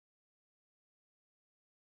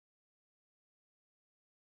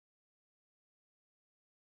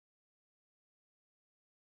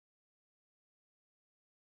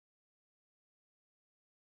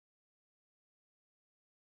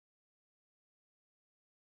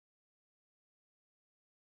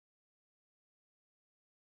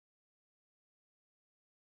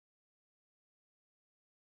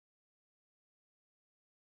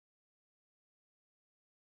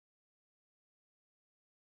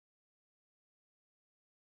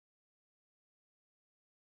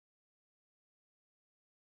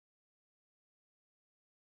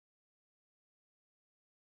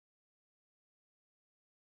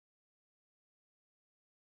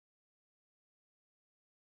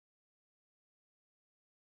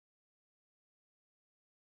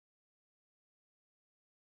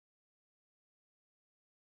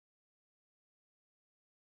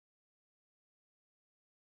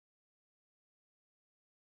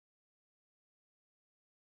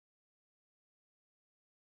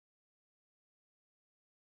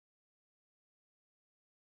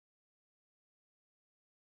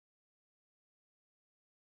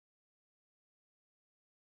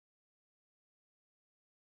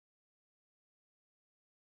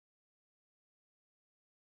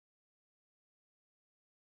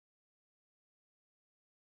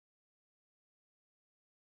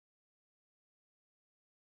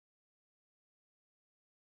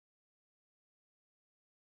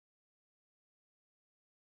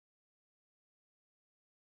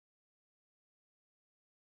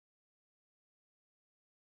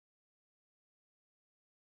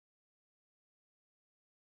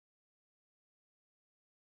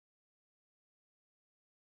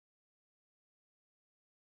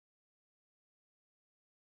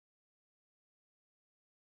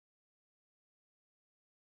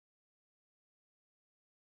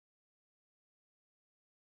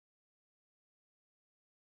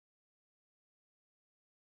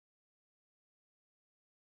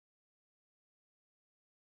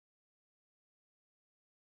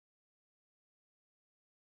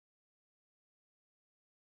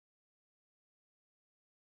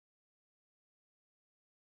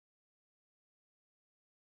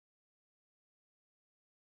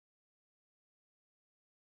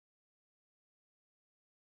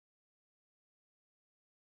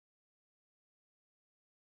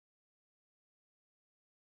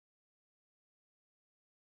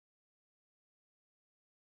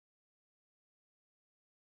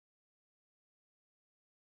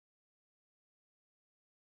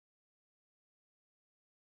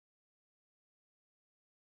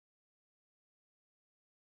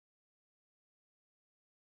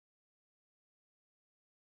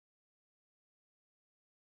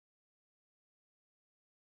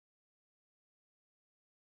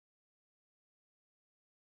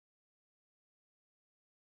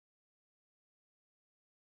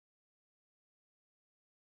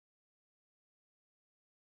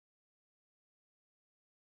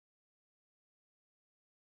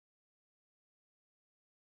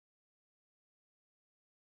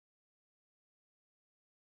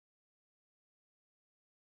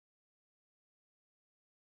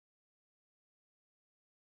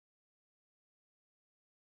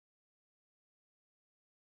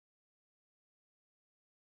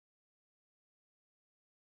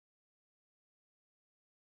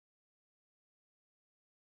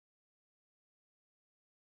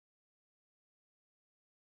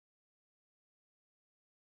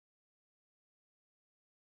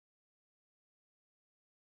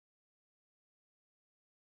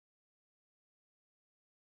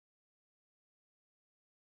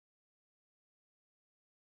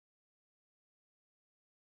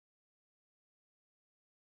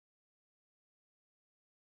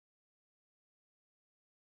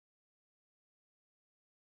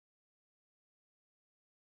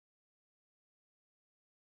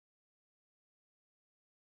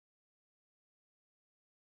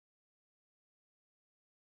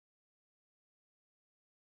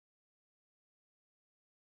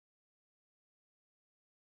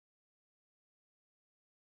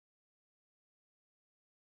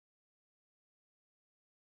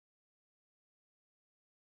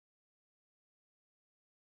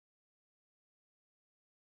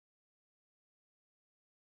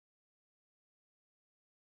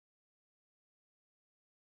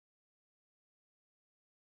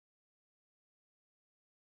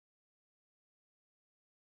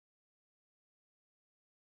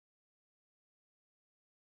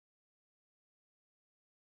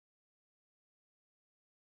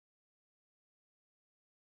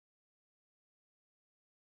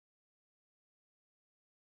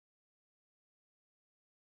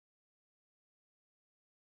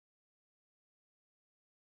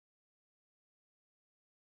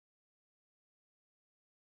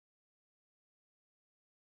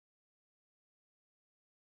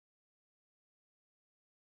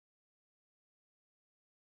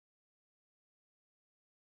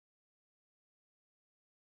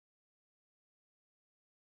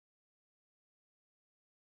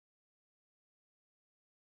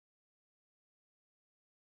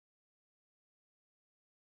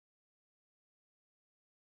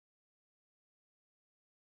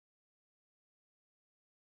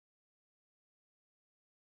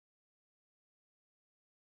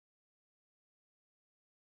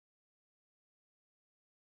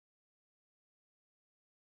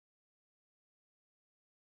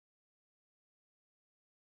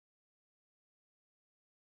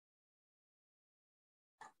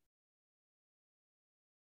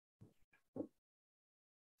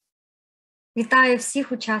Вітаю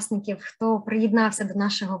всіх учасників, хто приєднався до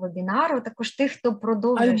нашого вебінару, також тих, хто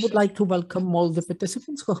продовжує. I would like to welcome all the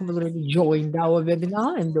participants who have already joined our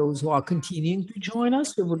webinar and those who are continuing to join us.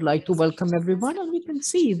 We would like to welcome everyone, and we can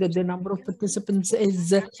see that the number of participants is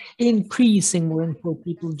increasing more and more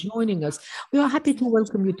people joining us. We are happy to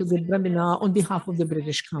welcome you to the webinar on behalf of the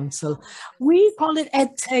British Council. We call it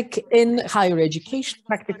EdTech in Higher Education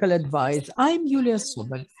Practical Advice. I'm Julia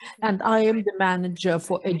Suman, and I am the manager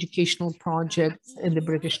for educational projects in the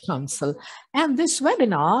British Council. And this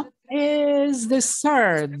webinar is the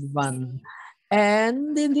third one,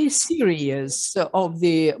 and in the series of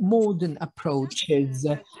the modern approaches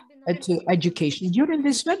to education. During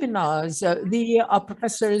these webinars, the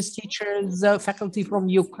professors, teachers, faculty from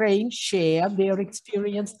Ukraine share their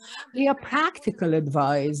experience, their practical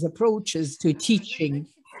advice, approaches to teaching.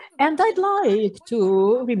 And I'd like to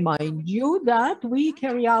remind you that we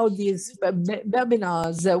carry out these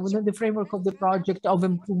webinars within the framework of the project of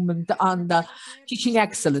improvement and teaching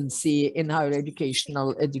excellency in higher education.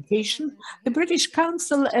 The British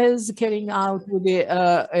Council is carrying out with the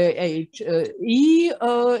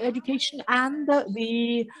education and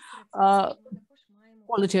the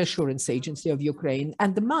Quality Assurance Agency of Ukraine.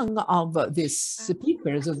 And among the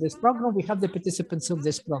speakers of this program, we have the participants of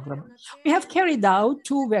this program. We have carried out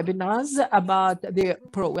 2 webinars about the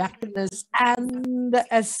proactiveness and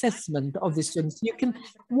assessment of the students. You can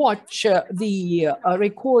watch the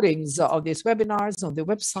recordings of these webinars on the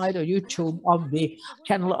website or YouTube of the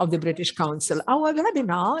channel of the British Council. Our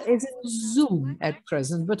webinar is in Zoom at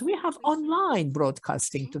present, but we have online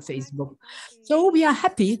broadcasting to Facebook. So we are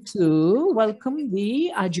happy to welcome the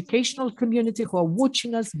educational community who are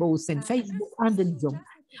watching us both in Facebook and in Zoom.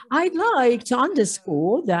 I'd like to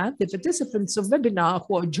underscore that the participants of webinar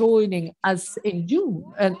who are joining us in June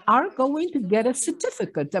are going to get a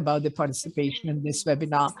certificate about the participation in this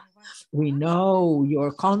webinar. We know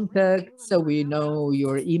your contacts, so we know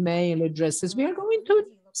your email addresses. We are going to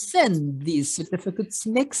send these certificates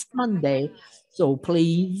next Monday. So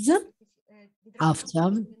please, after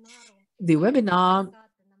the webinar,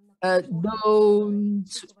 don't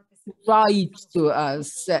write to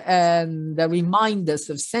us and remind us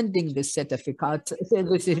of sending the certificates.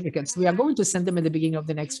 We are going to send them at the beginning of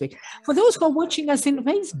the next week. For those who are watching us in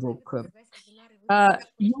Facebook,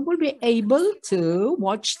 you will be able to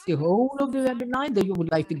watch the whole of the webinar. That you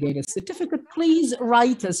would like to get a certificate, please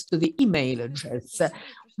write us to the email address,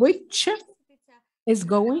 which is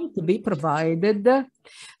going to be provided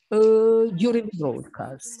during the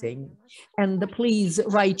broadcasting. And please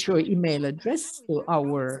write your email address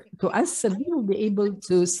to us, and we will be able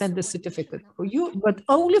to send a certificate for you, but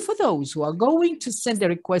only for those who are going to send a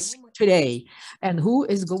request today and who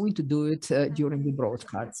is going to do it during the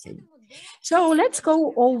broadcasting. So let's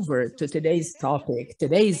go over to today's topic.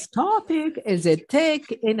 Today's topic is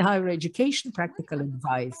EdTech in Higher Education Practical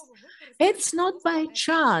Advice. It's not by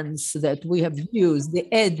chance that we have used the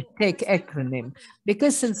EdTech acronym,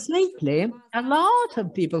 because since lately, a lot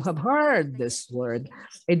of people have heard this word.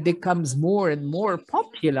 It becomes more and more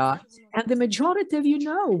popular, and the majority of you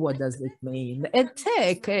know what does it mean.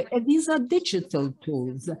 EdTech, these are digital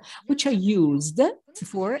tools which are used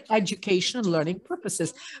for education and learning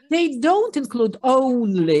purposes. They don't include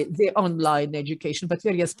only the online education, but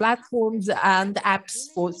various platforms and apps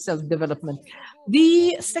for self-development.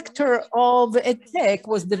 The sector of EdTech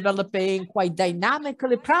was developing quite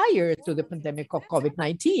dynamically prior to the pandemic of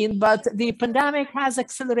COVID-19, but the pandemic has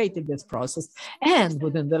accelerated this process. And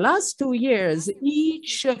within the last 2 years,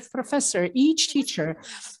 each professor, each teacher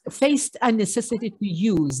faced a necessity to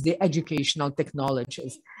use the educational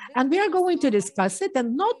technologies. And we are going to discuss it,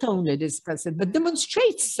 and not only discuss it, but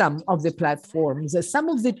demonstrate some of the platforms, some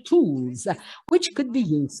of the tools which could be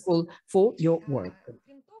useful for your work.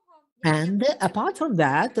 And apart from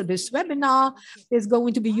that, this webinar is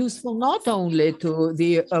going to be useful not only to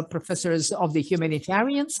the professors of the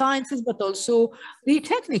humanitarian sciences, but also the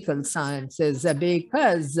technical sciences,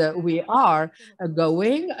 because we are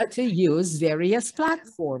going to use various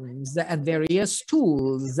platforms and various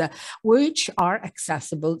tools which are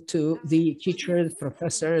accessible to the teachers,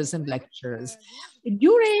 professors, and lecturers.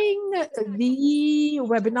 During the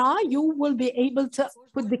webinar, you will be able to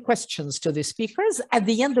put the questions to the speakers at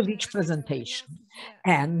the end of each presentation.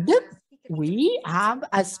 And we have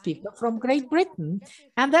a speaker from Great Britain.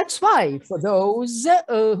 And that's why for those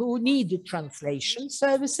who need translation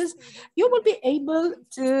services, you will be able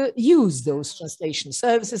to use those translation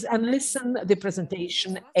services and listen to the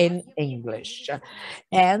presentation in English.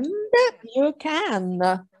 And you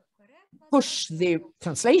can push the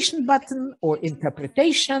translation button or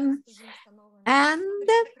interpretation, and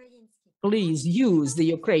please use the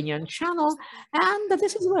Ukrainian channel, and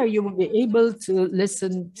this is where you will be able to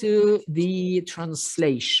listen to the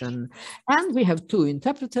translation. And we have two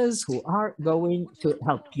interpreters who are going to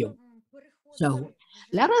help you. So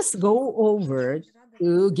let us go over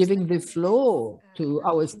to giving the floor to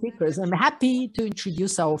our speakers. I'm happy to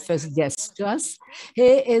introduce our first guest to us. He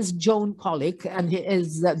is John Collick, and he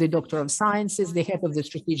is the Doctor of Sciences, the head of the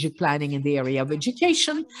strategic planning in the area of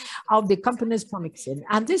education of the company Pomixin.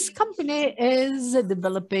 And this company is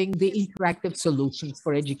developing the interactive solutions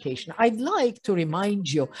for education. I'd like to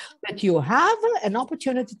remind you that you have an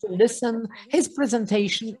opportunity to listen his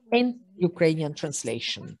presentation in Ukrainian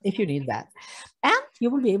translation, if you need that. And you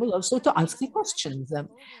will be able also to ask the questions.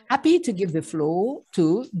 Happy to give the floor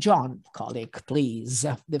to John Collick, please.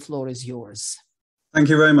 The floor is yours. Thank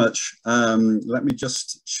you very much. Let me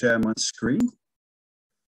just share my screen.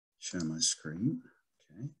 Share my screen.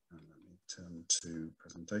 Okay, and let me turn to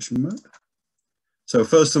presentation mode. So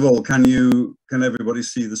first of all, can everybody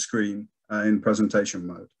see the screen in presentation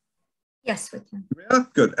mode? Yes, we can. Yeah,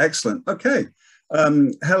 good, excellent. Okay.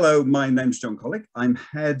 Hello, my name's John Collick. I'm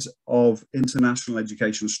head of international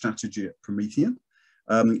education strategy at Promethean.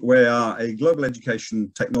 We are a global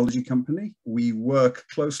education technology company. We work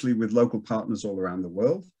closely with local partners all around the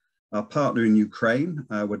world. Our partner in Ukraine,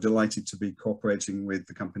 we're delighted to be cooperating with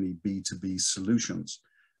the company B2B Solutions.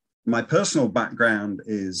 My personal background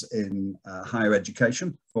is in higher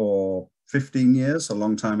education. For 15 years, a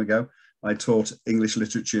long time ago, I taught English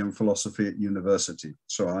literature and philosophy at university.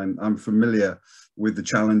 So I'm familiar with the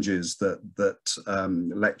challenges that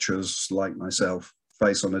lecturers like myself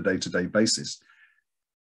face on a day-to-day basis.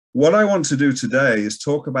 What I want to do today is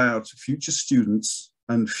talk about future students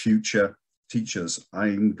and future teachers.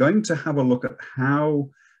 I'm going to have a look at how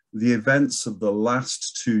the events of the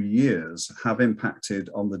last 2 years have impacted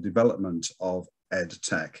on the development of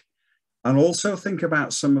EdTech, and also think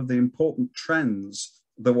about some of the important trends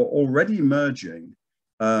that were already emerging,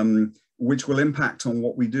 which will impact on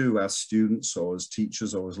what we do as students or as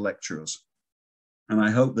teachers or as lecturers. And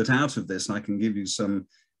I hope that out of this, I can give you some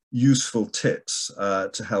useful tips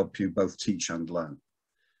to help you both teach and learn.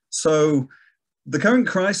 So the current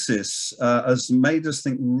crisis has made us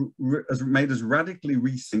radically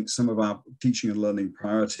rethink some of our teaching and learning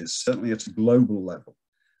priorities, certainly at a global level.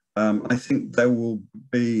 I think there will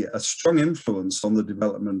be a strong influence on the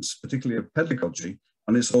development, particularly of pedagogy,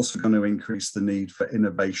 and it's also going to increase the need for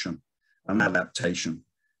innovation and adaptation.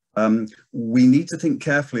 We need to think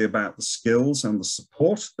carefully about the skills and the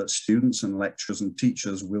support that students and lecturers and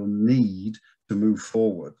teachers will need to move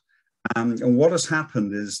forward. And what has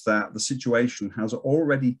happened is that the situation has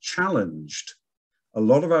already challenged a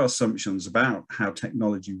lot of our assumptions about how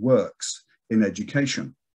technology works in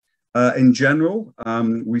education. In general,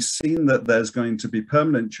 we've seen that there's going to be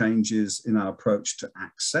permanent changes in our approach to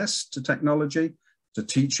access to technology, to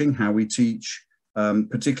teaching, how we teach,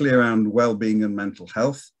 particularly around well-being and mental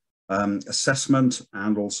health, assessment,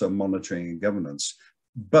 and also monitoring and governance.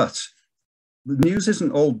 But the news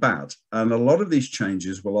isn't all bad, and a lot of these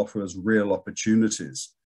changes will offer us real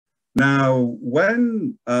opportunities. Now,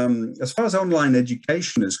 as far as online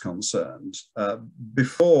education is concerned,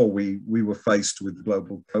 before we were faced with the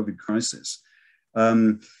global COVID crisis,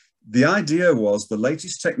 the idea was the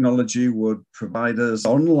latest technology would provide us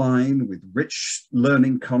online with rich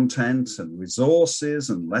learning content and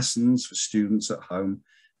resources and lessons for students at home.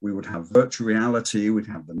 We would have virtual reality, we'd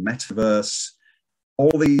have the metaverse,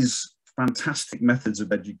 all these fantastic methods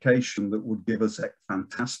of education that would give us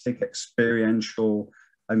fantastic experiential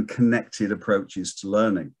and connected approaches to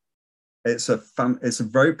learning. It's a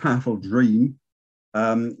very powerful dream,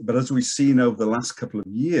 but as we've seen over the last couple of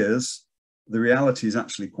years, the reality is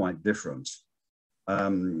actually quite different.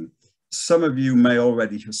 Some of you may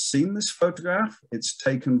already have seen this photograph. It's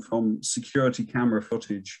taken from security camera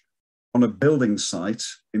footage on a building site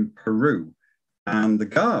in Peru. And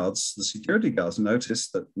the security guards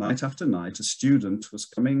noticed that night after night, a student was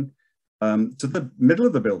coming to the middle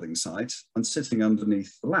of the building site and sitting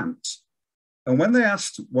underneath the lamps. And when they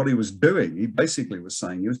asked what he was doing, he basically was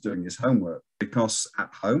saying he was doing his homework, because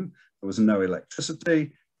at home there was no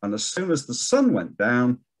electricity. And as soon as the sun went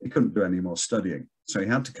down, he couldn't do any more studying. So he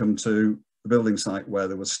had to come to the building site where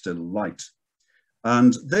there was still light.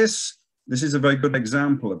 And this is a very good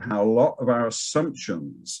example of how a lot of our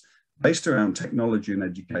assumptions based around technology and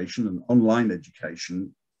education and online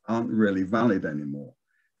education aren't really valid anymore.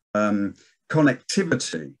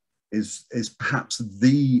 Connectivity is perhaps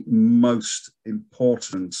the most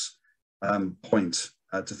important point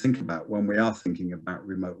to think about when we are thinking about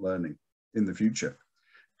remote learning in the future.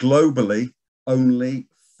 Globally, only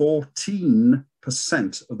 14%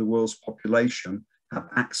 of the world's population have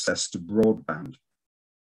access to broadband,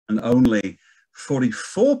 and only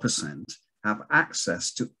 44% have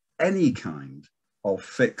access to any kind of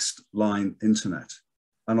fixed line internet.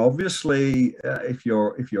 And obviously, if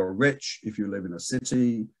you're rich, if you live in a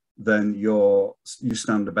city, then you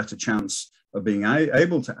stand a better chance of being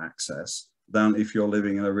able to access than if you're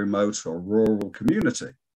living in a remote or rural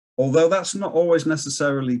community. Although that's not always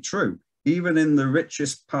necessarily true. Even in the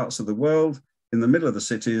richest parts of the world, in the middle of the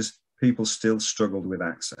cities, people still struggled with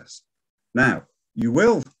access. Now, you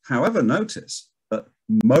will, however, notice that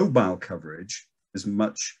mobile coverage is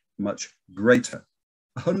much, much greater.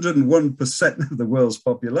 101% of the world's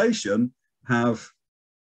population have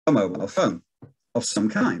a mobile phone of some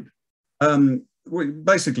kind. Which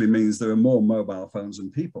basically means there are more mobile phones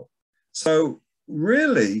than people. So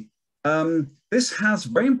really, this has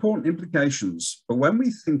very important implications for when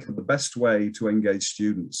we think of the best way to engage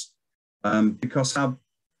students, because our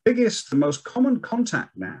biggest and most common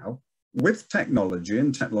contact now with technology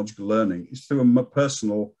and technological learning is through a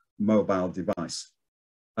personal mobile device.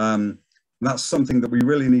 That's something that we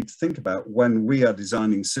really need to think about when we are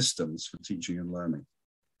designing systems for teaching and learning.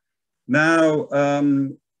 Now,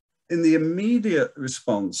 in the immediate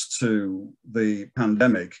response to the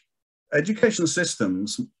pandemic, education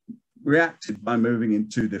systems reacted by moving in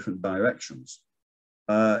two different directions.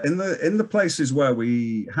 In the places where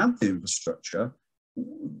we had the infrastructure,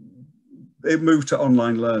 it moved to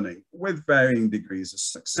online learning with varying degrees of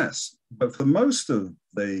success. But for most of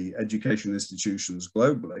the education institutions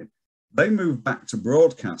globally, they moved back to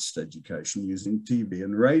broadcast education using TV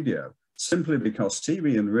and radio, simply because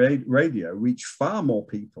TV and radio reach far more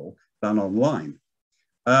people than online.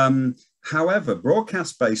 However,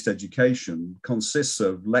 broadcast-based education consists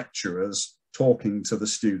of lecturers talking to the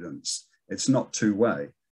students. It's not two-way.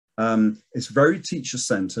 It's very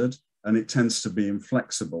teacher-centered, and it tends to be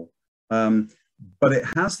inflexible. But it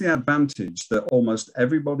has the advantage that almost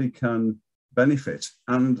everybody can benefit.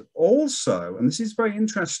 And also, and this is very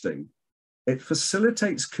interesting, it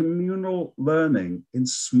facilitates communal learning in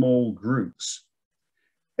small groups,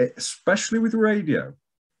 especially with radio.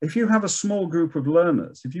 If you have a small group of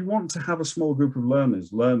learners, if you want to have a small group of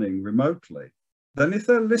learners learning remotely, then if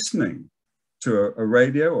they're listening to a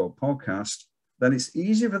radio or a podcast, then it's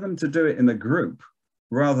easier for them to do it in a group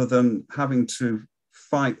rather than having to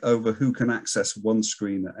fight over who can access one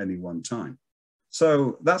screen at any one time.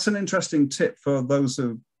 So that's an interesting tip for those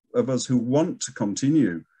of us who want to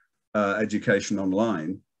continue education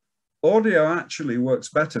online. Audio actually works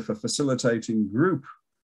better for facilitating group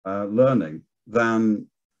learning than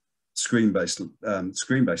screen-based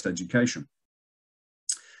education.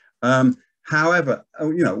 However,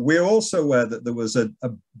 we're also aware that there was a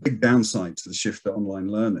big downside to the shift to online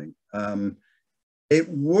learning. It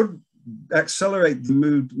would accelerate the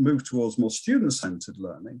move towards more student-centered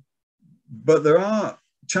learning, but there are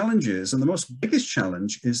challenges, and the biggest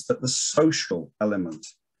challenge is that the social element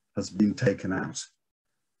has been taken out.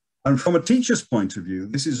 And from a teacher's point of view,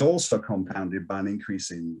 this is also compounded by an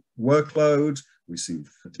increase in workload. We've seen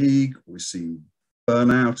fatigue, we've seen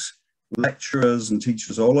burnout. Lecturers and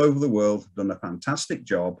teachers all over the world have done a fantastic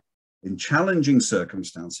job in challenging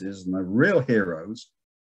circumstances, and they're real heroes,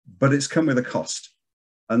 but it's come with a cost.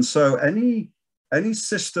 And so any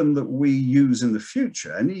system that we use in the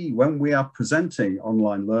future, when we are presenting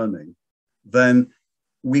online learning, then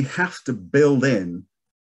we have to build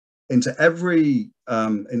into every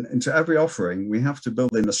offering, we have to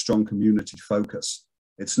build in a strong community focus.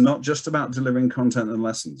 It's not just about delivering content and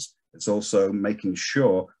lessons. It's also making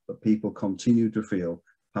sure that people continue to feel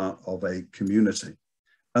part of a community.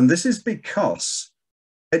 And this is because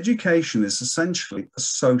education is essentially a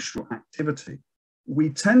social activity.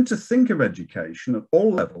 We tend to think of education at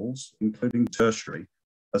all levels, including tertiary,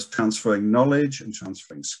 as transferring knowledge and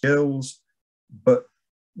transferring skills. But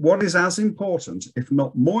what is as important, if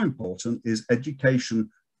not more important, is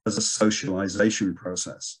education as a socialization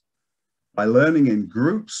process. By learning in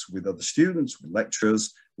groups with other students, with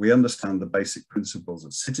lecturers, we understand the basic principles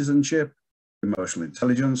of citizenship, emotional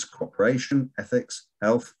intelligence, cooperation, ethics,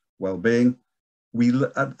 health, well-being. And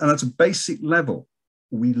at a basic level,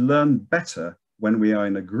 we learn better when we are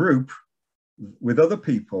in a group with other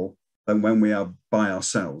people than when we are by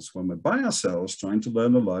ourselves. When we're by ourselves, trying to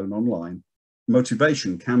learn alone online,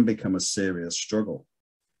 motivation can become a serious struggle.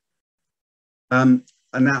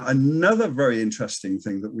 And now another very interesting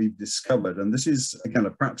thing that we've discovered, and this is again a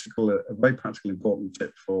very practical important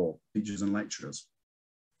tip for teachers and lecturers.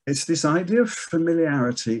 It's this idea of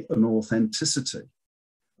familiarity and authenticity.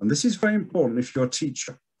 And this is very important if you're a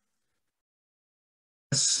teacher.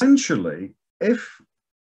 Essentially, if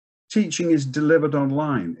teaching is delivered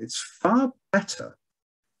online. It's far better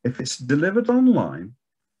if it's delivered online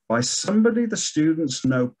by somebody the students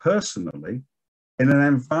know personally in an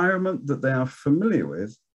environment that they are familiar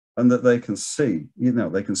with and that they can see,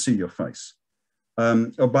 they can see your face.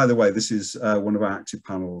 Oh, by the way, this is one of our active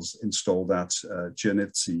panels installed at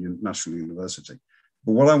Chernivtsi National University.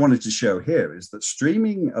 But what I wanted to show here is that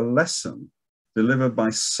streaming a lesson delivered by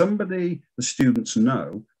somebody the students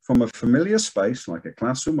know from a familiar space like a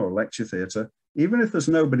classroom or a lecture theatre, even if there's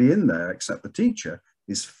nobody in there except the teacher,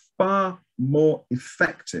 is far more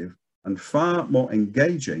effective and far more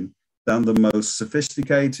engaging than the most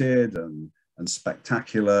sophisticated and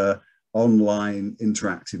spectacular online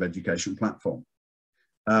interactive education platform.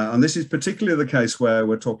 And this is particularly the case where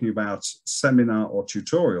we're talking about seminar or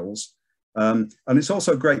tutorials. And it's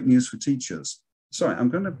also great news for teachers. Sorry,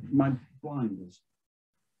 my blinders.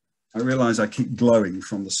 I realize I keep glowing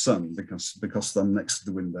from the sun because I'm next to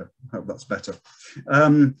the window. I hope that's better.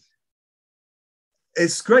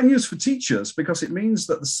 It's great news for teachers because it means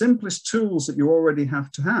that the simplest tools that you already have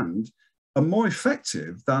to hand are more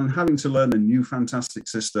effective than having to learn a new fantastic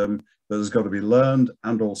system that has got to be learned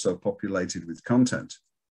and also populated with content.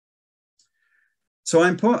 So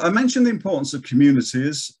I mentioned the importance of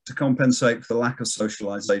communities to compensate for the lack of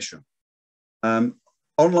socialization.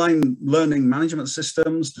 Online learning management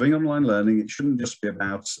systems, doing online learning, it shouldn't just be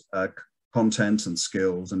about content and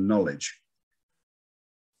skills and knowledge.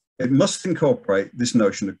 It must incorporate this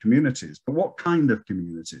notion of communities, but what kind of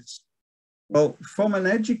communities? Well, from an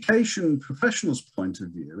education professional's point of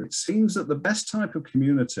view, it seems that the best type of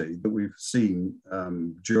community that we've seen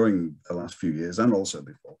during the last few years and also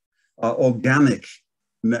before are organic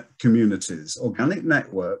communities, organic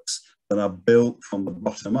networks that are built from the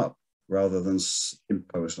bottom up rather than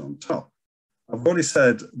imposed on top. I've already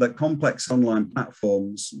said that complex online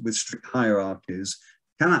platforms with strict hierarchies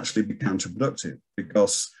can actually be counterproductive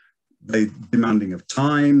because they're demanding of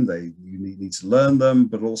time, you need to learn them,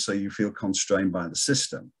 but also you feel constrained by the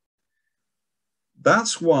system.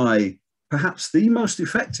 That's why perhaps the most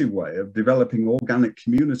effective way of developing organic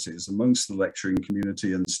communities amongst the lecturing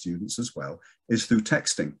community and students as well is through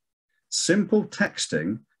texting. Simple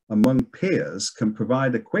texting among peers can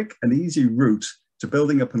provide a quick and easy route to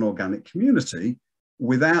building up an organic community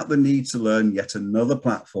without the need to learn yet another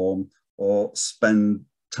platform or spend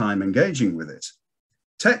time engaging with it.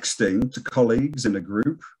 Texting to colleagues in a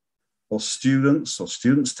group or students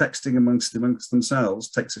texting amongst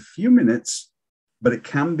themselves takes a few minutes, but it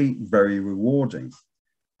can be very rewarding.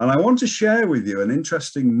 And I want to share with you an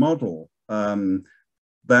interesting model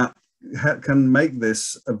that can make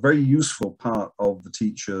this a very useful part of the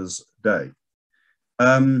teacher's day.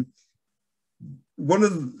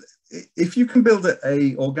 If you can build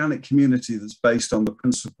an organic community that's based on the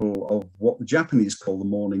principle of what the Japanese call the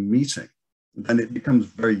morning meeting, then it becomes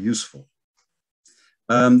very useful.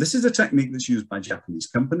 This is a technique that's used by Japanese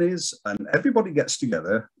companies, and everybody gets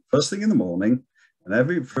together first thing in the morning,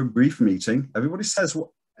 and for a brief meeting, everybody says what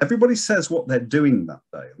they're doing that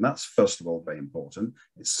day, and that's first of all very important.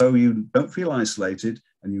 It's so you don't feel isolated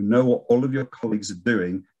and you know what all of your colleagues are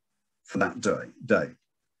doing for that day.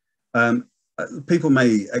 People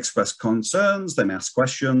may express concerns, they may ask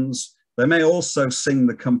questions, they may also sing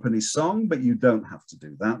the company song, but you don't have to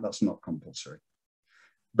do that. That's not compulsory.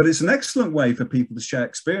 But it's an excellent way for people to share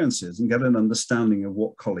experiences and get an understanding of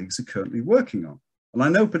what colleagues are currently working on. And I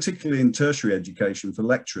know particularly in tertiary education for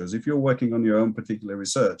lecturers, if you're working on your own particular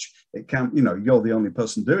research, it can, you're the only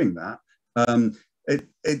person doing that.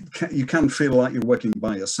 You can feel like you're working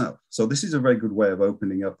by yourself. So this is a very good way of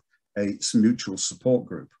opening up a mutual support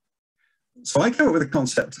group. So I came up with a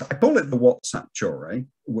concept, I call it the WhatsApp chore.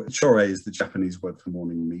 Chore is the Japanese word for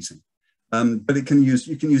morning meeting. But you can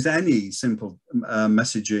use any simple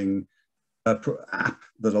messaging app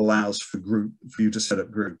that allows for you to set up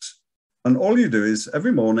groups. And all you do is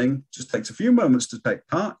every morning, just takes a few moments to take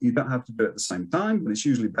part. You don't have to do it at the same time, but it's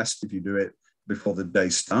usually best if you do it before the day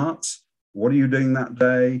starts. What are you doing that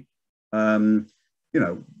day?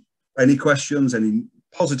 Any questions, any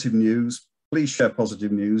positive news, please share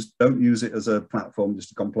positive news. Don't use it as a platform just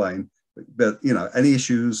to complain, but any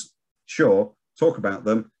issues, sure, talk about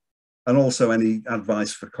them. And also any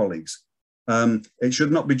advice for colleagues. It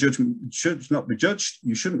should not be judged.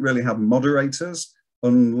 You shouldn't really have moderators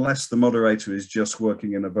unless the moderator is just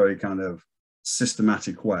working in a very kind of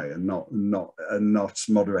systematic way and not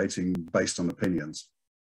moderating based on opinions.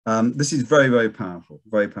 This is very, very powerful,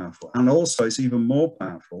 very powerful. And also it's even more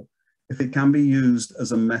powerful if it can be used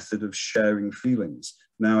as a method of sharing feelings.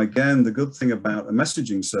 Now, again, the good thing about a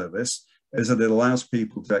messaging service is that it allows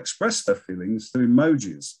people to express their feelings through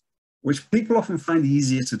emojis. which people often find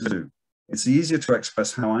easier to do. It's easier to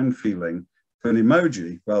express how I'm feeling through an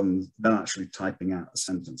emoji rather than actually typing out a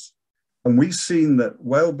sentence. And we've seen that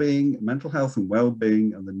well-being, mental health and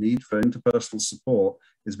well-being, and the need for interpersonal support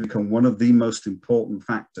has become one of the most important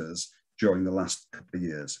factors during the last couple of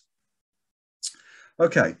years.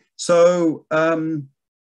 Okay, so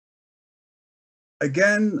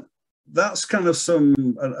again, that's kind of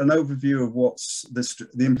an overview of what's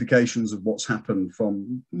the implications of what's happened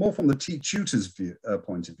from the tutor's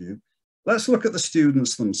point of view. Let's look at the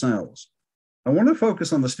students themselves. I want to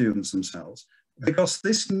focus on the students themselves because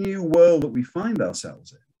this new world that we find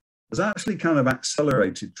ourselves in has actually kind of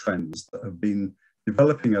accelerated trends that have been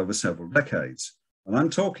developing over several decades. And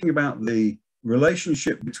I'm talking about the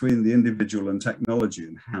relationship between the individual and technology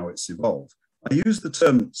and how it's evolved. I use the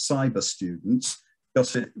term cyber students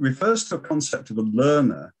because it refers to a concept of a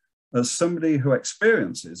learner as somebody who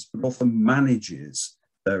experiences but also manages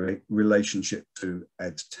their relationship to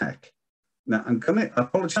EdTech. Now, I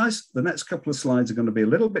apologize, the next couple of slides are going to be a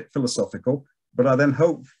little bit philosophical, but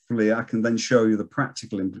hopefully I can then show you the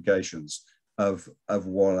practical implications of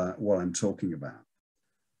what I'm talking about.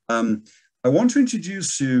 I want to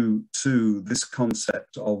introduce you to this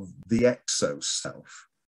concept of the exoself.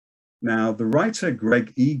 Now, the writer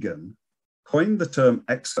Greg Egan coined the term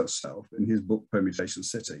exoself in his book Permutation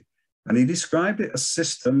City, and he described it as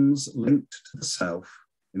systems linked to the self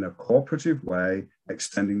in a cooperative way,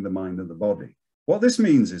 extending the mind and the body. What this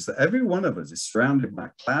means is that every one of us is surrounded by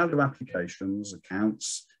a cloud of applications,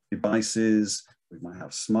 accounts, devices, we might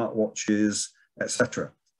have smartwatches,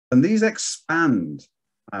 etc. And these expand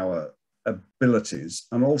our abilities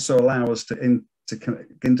and also allow us to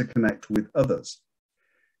interconnect with others.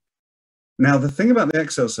 Now, the thing about the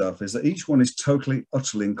exoself is that each one is totally,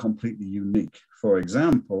 utterly, and completely unique. For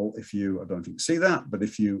example, I don't think you see that, but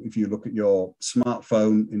if you look at your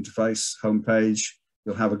smartphone interface homepage,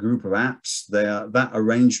 you'll have a group of apps there. That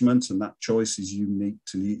arrangement and that choice is unique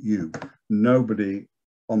to you. Nobody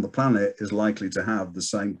on the planet is likely to have the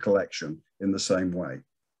same collection in the same way.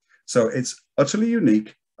 So it's utterly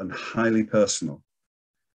unique and highly personal.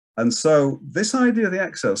 And so this idea of the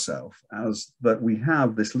exoself, as that we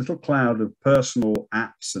have this little cloud of personal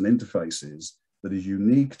apps and interfaces that is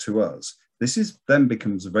unique to us, then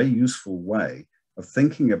becomes a very useful way of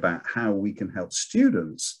thinking about how we can help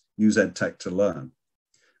students use EdTech to learn.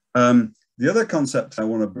 The other concept I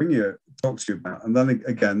want to talk to you about, and then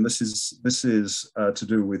again, this is to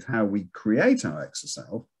do with how we create our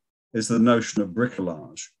exoself, is the notion of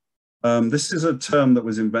bricolage. This is a term that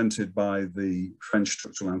was invented by the French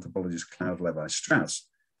structural anthropologist Claude Lévi-Strauss.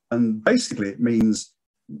 And basically it means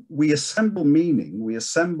we assemble meaning, we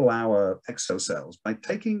assemble our exoselves by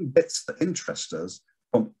taking bits that interest us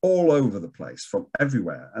from all over the place, from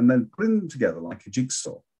everywhere, and then putting them together like a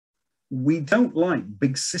jigsaw. We don't like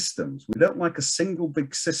big systems. We don't like a single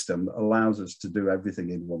big system that allows us to do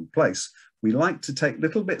everything in one place. We like to take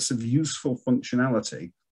little bits of useful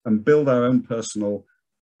functionality and build our own personal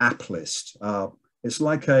app list. It's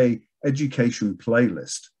like a education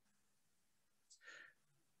playlist.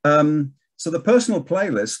 So the personal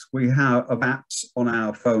playlist we have of apps on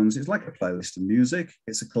our phones is like a playlist of music.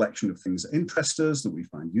 It's a collection of things that interest us, that we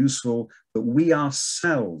find useful, that we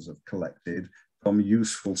ourselves have collected from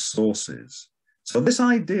useful sources. So this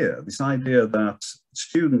idea that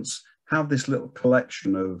students have this little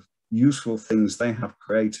collection of useful things they have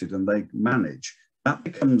created and they manage, that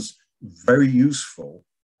becomes very useful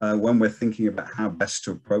when we're thinking about how best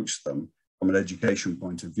to approach them from an education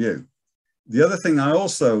point of view. The other thing I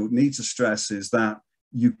also need to stress is that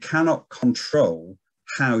you cannot control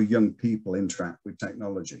how young people interact with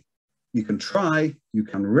technology. You can try, you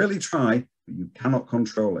can really try, but you cannot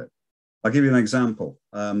control it. I'll give you an example.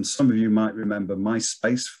 Some of you might remember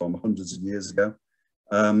MySpace from hundreds of years ago.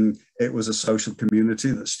 It was a social community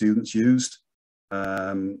that students used,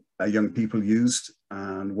 young people used,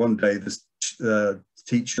 and one day the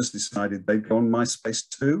teachers decided they'd go on MySpace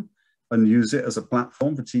too and use it as a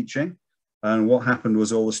platform for teaching. And what happened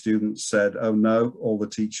was all the students said, oh no, all the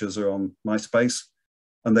teachers are on MySpace.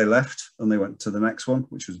 And they left and they went to the next one,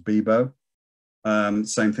 which was Bebo.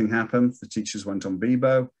 Same thing happened. The teachers went on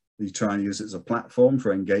Bebo. They try and use it as a platform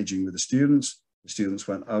for engaging with the students. The students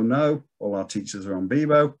went, oh no, all our teachers are on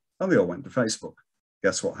Bebo. And they all went to Facebook.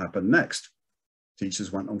 Guess what happened next?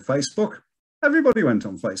 Teachers went on Facebook. Everybody went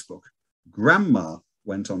on Facebook. Grandma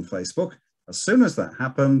went on Facebook. As soon as that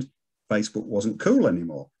happened, Facebook wasn't cool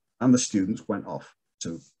anymore. And the students went off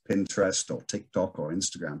to Pinterest or TikTok or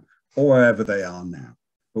Instagram or wherever they are now.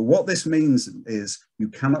 But what this means is you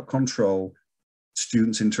cannot control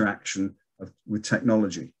students' interaction with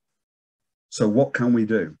technology. So what can we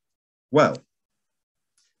do? Well,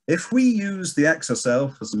 if we use the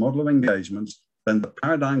exoself as a model of engagement, then the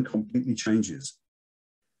paradigm completely changes.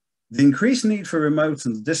 The increased need for remote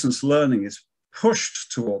and distance learning is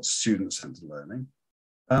pushed towards student-centered learning,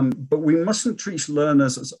 but we mustn't treat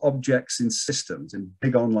learners as objects in systems, in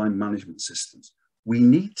big online management systems. We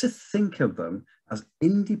need to think of them as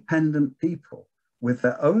independent people with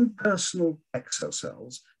their own personal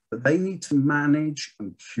exocells that they need to manage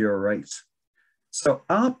and curate. So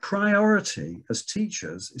our priority as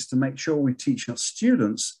teachers is to make sure we teach our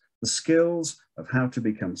students the skills of how to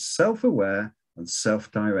become self-aware and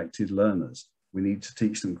self-directed learners. We need to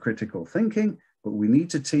teach them critical thinking, but we need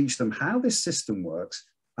to teach them how this system works,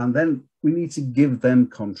 and then we need to give them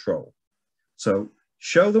control. So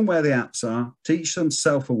show them where the apps are, teach them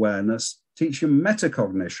self-awareness, teach them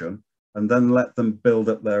metacognition, and then let them build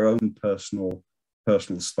up their own personal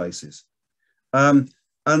spaces. And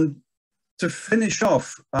to finish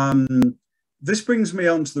off, this brings me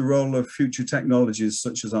on to the role of future technologies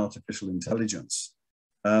such as artificial intelligence.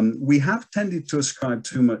 We have tended to ascribe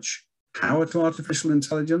too much power to artificial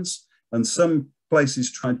intelligence, and some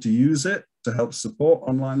places tried to use it to help support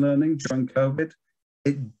online learning during COVID.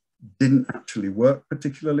 It didn't actually work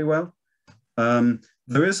particularly well.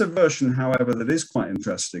 There is a version, however, that is quite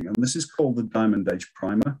interesting, and this is called the Diamond Age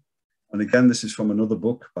Primer. And again, this is from another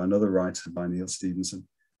book by another writer, by Neil Stevenson.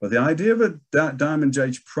 But the idea of a Diamond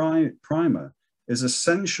Age Primer is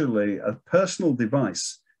essentially a personal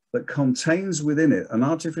device that contains within it an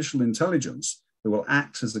artificial intelligence that will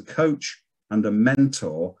act as a coach and a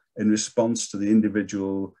mentor in response to the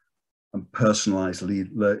individual and personalized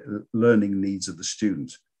learning needs of the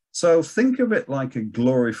student. So think of it like a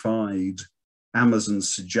glorified Amazon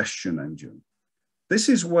suggestion engine. This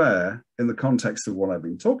is where, in the context of what I've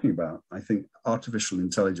been talking about, I think artificial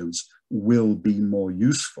intelligence will be more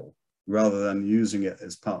useful rather than using it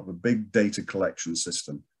as part of a big data collection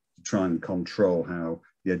system to try and control how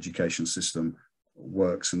the education system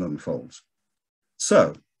works and unfolds.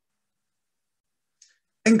 So,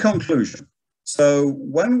 in conclusion, so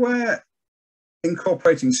when we're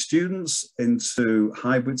incorporating students into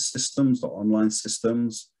hybrid systems or online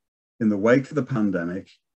systems in the wake of the pandemic,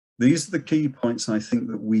 these are the key points I think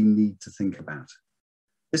that we need to think about.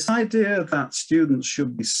 This idea that students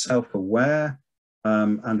should be self-aware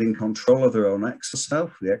and in control of their own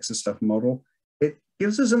exoself, the exoself model, it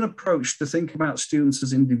gives us an approach to think about students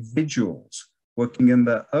as individuals working in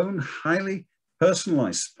their own highly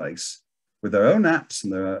personalized space with their own apps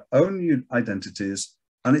and their own identities,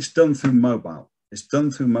 and it's done through mobile. It's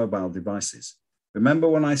done through mobile devices. Remember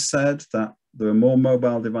when I said that there are more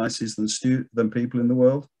mobile devices than people in the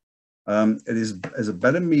world? It is a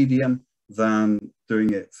better medium than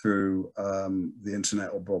doing it through the internet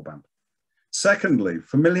or broadband. Secondly,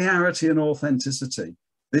 familiarity and authenticity.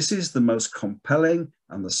 This is the most compelling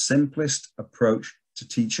and the simplest approach to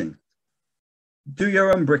teaching. Do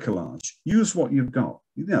your own bricolage. Use what you've got.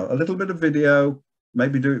 You know, a little bit of video,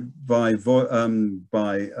 maybe do it by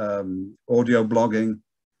audio blogging.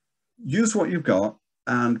 Use what you've got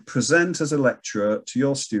and present as a lecturer to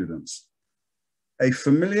your students. A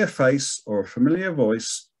familiar face or a familiar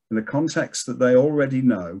voice in a context that they already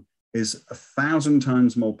know is 1,000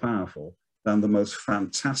 times more powerful than the most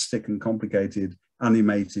fantastic and complicated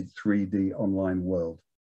animated 3D online world.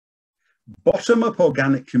 Bottom-up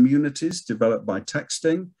organic communities developed by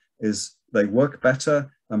texting they work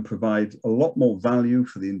better and provide a lot more value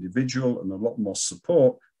for the individual and a lot more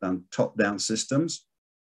support than top-down systems.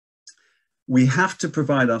 We have to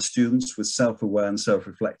provide our students with self-aware and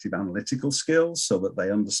self-reflective analytical skills so that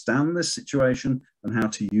they understand this situation and how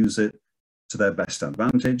to use it to their best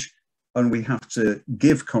advantage. And we have to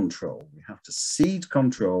give control. We have to cede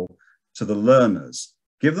control to the learners,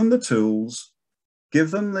 give them the tools,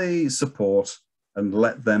 give them the support, and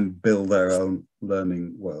let them build their own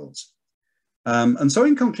learning worlds. And so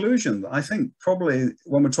in conclusion, I think probably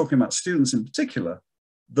when we're talking about students in particular,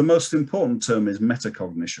 the most important term is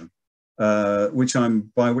metacognition. By which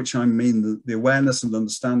I mean the awareness and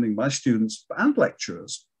understanding by students and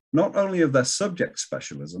lecturers, not only of their subject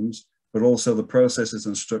specialisms, but also the processes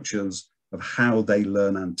and structures of how they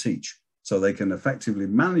learn and teach, so they can effectively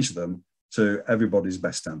manage them to everybody's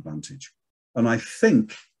best advantage. And I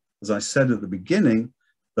think, as I said at the beginning,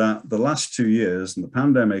 that the last 2 years and the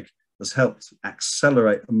pandemic has helped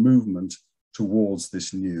accelerate a movement towards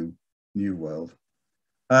this new world.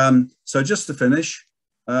 So just to finish,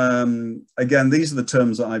 again, these are the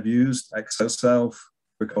terms that I've used: exoself,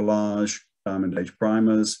 bricolage, diamond age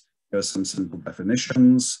primers. Here are some simple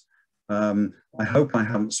definitions. I hope I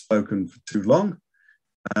haven't spoken for too long,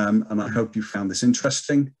 and I hope you found this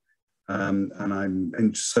interesting. and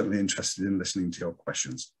I'm certainly interested in listening to your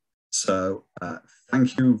questions. So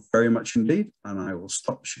thank you very much indeed, and I will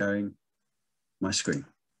stop sharing my screen.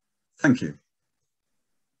 Thank you.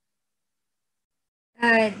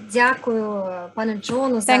 Дякую, пане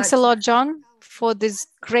Джону. Thanks a lot, John, for this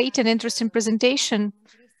great and interesting presentation.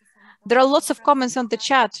 There are lots of comments on the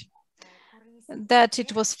chat that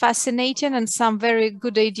it was fascinating and some very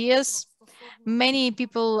good ideas. Many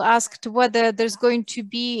people asked whether there's going to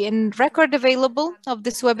be a record available of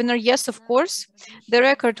this webinar. Yes, of course. The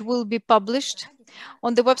record will be published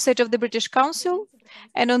on the website of the British Council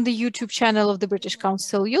and on the YouTube channel of the British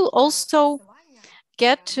Council. You'll also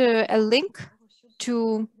get a link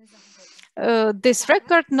to this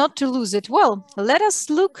record, not to lose it. Well, let us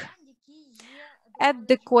look at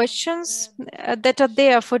the questions that are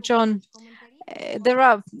there for John. There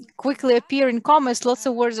are quickly appearing comments, lots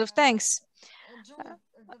of words of thanks.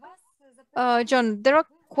 John, there are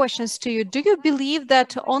questions to you. Do you believe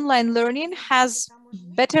that online learning has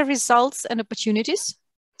better results and opportunities?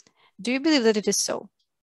 Do you believe that it is so?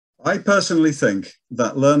 I personally think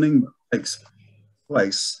that learning takes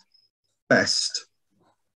place best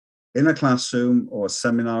in a classroom or a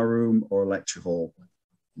seminar room or a lecture hall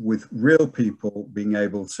with real people being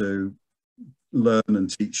able to learn and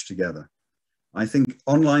teach together. I think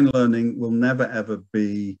online learning will never ever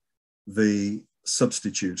be the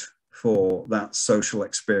substitute for that social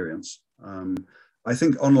experience. I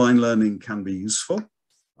think online learning can be useful.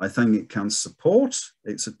 I think it can support.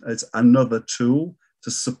 It's another tool to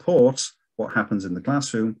support what happens in the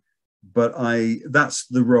classroom, but that's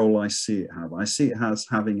the role I see it have. I see it as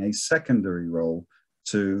having a secondary role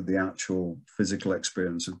to the actual physical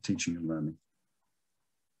experience of teaching and learning.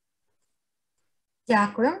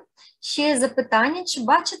 Дякую. Ще є запитання, чи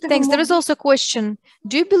бачите ви... Thanks. There is also a question.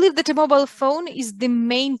 Do you believe that a mobile phone is the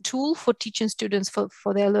main tool for teaching students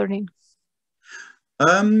for their learning?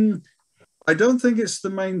 I don't think it's the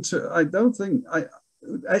main tool. I don't think...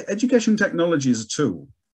 education technology is a tool.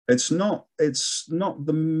 It's not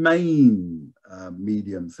the main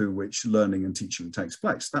medium through which learning and teaching takes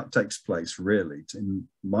place. That takes place really, in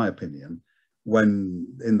my opinion, when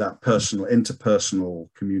in that interpersonal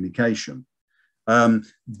communication.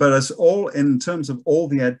 But in terms of all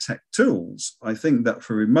the EdTech tools, I think that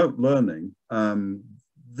for remote learning,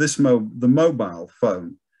 the mobile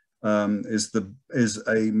phone is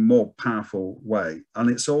a more powerful way. And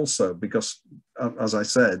it's also because, as I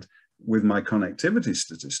said, with my connectivity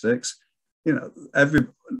statistics,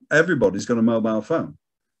 everybody's got a mobile phone.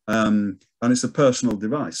 And it's a personal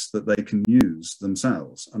device that they can use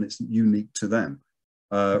themselves, and it's unique to them,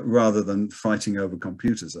 rather than fighting over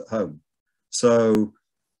computers at home. So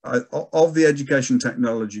of the education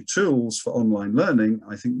technology tools for online learning,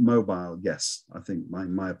 I think mobile, yes. I think,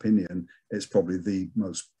 in my opinion, it's probably the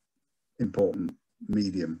most important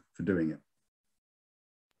medium for doing it.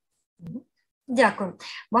 Дякую.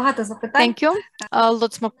 Багато запитань. Thank you.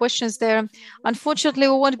 Lots more questions there. Unfortunately,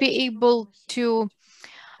 we won't be able to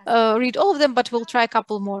read all of them, but we'll try a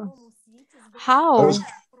couple more. How?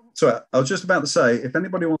 I was just about to say, if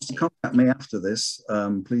anybody wants to contact me after this,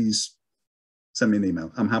 please send me an email.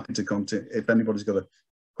 I'm happy to contact. If anybody's got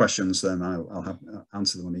questions, then I'll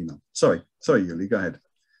answer them on email. Sorry, Yuli, go ahead.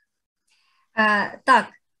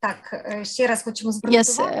 Ще раз хочемо звернути увагу.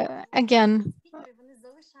 Yes, again,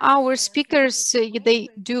 our speakers, they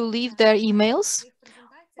do leave their emails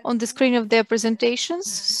on the screen of their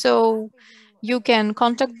presentations, so you can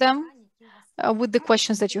contact them with the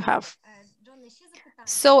questions that you have.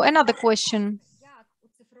 So another question.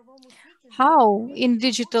 How in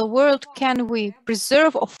digital world can we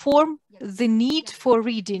preserve or form the need for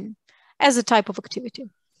reading as a type of activity?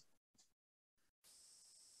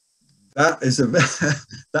 That is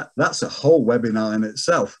that's a whole webinar in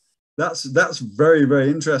itself. That's very, very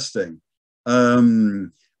interesting.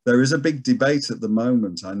 There is a big debate at the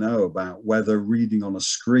moment, I know, about whether reading on a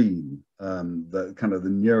screen, the kind of the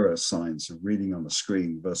neuroscience of reading on a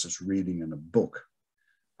screen versus reading in a book.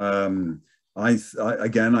 I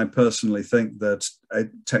personally think that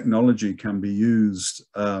technology can be used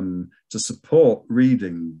to support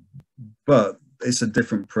reading, but it's a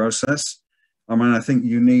different process. I mean, I think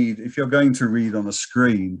you need, if you're going to read on a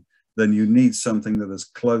screen, then you need something that is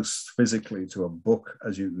close physically to a book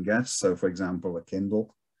as you can get. So, for example, a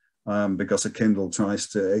Kindle, because a Kindle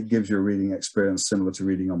it gives you a reading experience similar to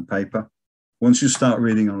reading on paper. Once you start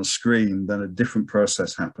reading on a screen, then a different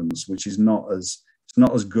process happens, which is not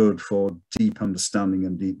as good for deep understanding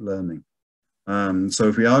and deep learning. So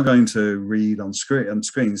if we are going to read on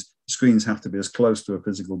screens have to be as close to a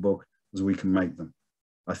physical book as we can make them,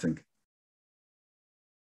 I think.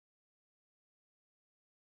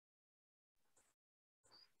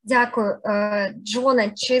 Дякую.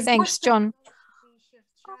 Джоне, чи Thanks, John.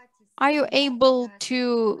 Are you able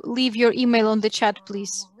to leave your email on the chat,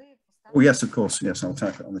 please? Oh, yes, of course. Yes, I'll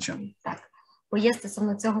type it on the chat. Так, бо є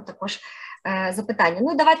стосовно цього також запитання.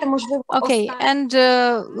 Ну, давайте, можливо, Okay, and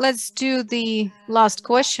let's do the last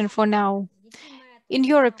question for now. In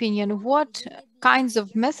your opinion, what kinds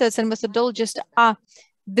of methods and methodologies are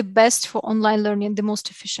the best for online learning, the most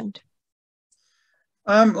efficient?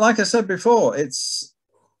 Like I said before, it's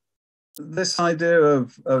this idea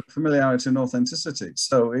of familiarity and authenticity.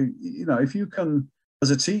 So, you know, if you can,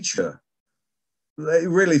 as a teacher,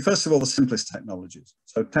 really, first of all, the simplest technologies.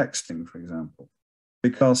 So texting, for example,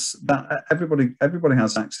 because that everybody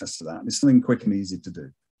has access to that. It's something quick and easy to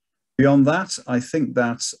do. Beyond that, I think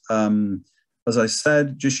that, as I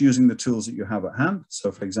said, just using the tools that you have at hand.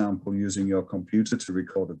 So, for example, using your computer to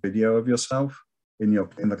record a video of yourself in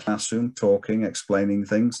the classroom, talking, explaining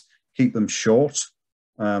things. Keep them short.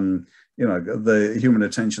 You know, the human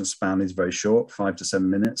attention span is very short, 5 to 7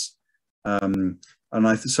 minutes.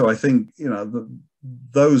 So I think, you know,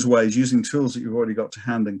 those ways, using tools that you've already got to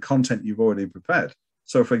hand and content you've already prepared.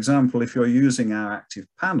 So, for example, if you're using our active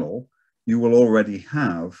panel, you will already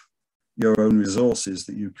have your own resources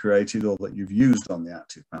that you've created or that you've used on the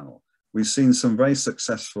active panel. We've seen some very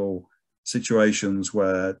successful situations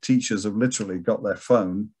where teachers have literally got their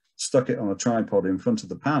phone, stuck it on a tripod in front of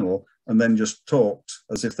the panel, and then just talked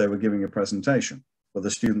as if they were giving a presentation. But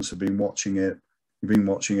the students have been watching it. You've been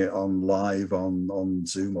watching it on live on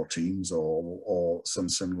Zoom or Teams or some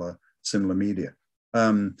similar media.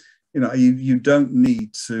 You know, you don't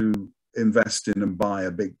need to invest in and buy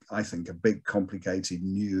a big complicated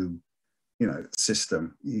new, you know,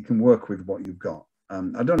 system. You can work with what you've got.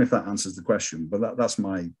 I don't know if that answers the question, but that's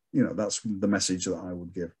my, you know, that's the message that I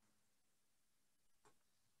would give.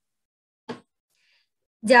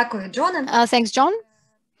 Дякую, Джоне. Thanks, John.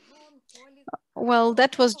 Well,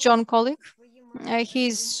 that was John Collick.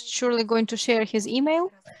 He's surely going to share his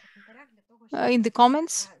email in the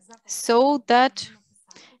comments so that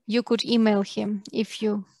you could email him if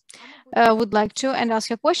you would like to and ask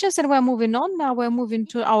your questions. And we're moving on. Now we're moving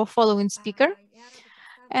to our following speaker.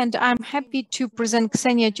 And I'm happy to present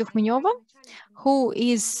Ksenia Tyukhmenyova, who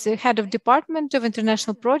is head of Department of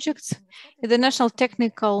International Projects at the National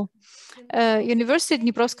Technical University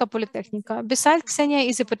Dniprovska Polytechnica. Besides, Ksenia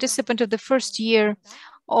is a participant of the first year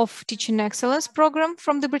of Teaching Excellence program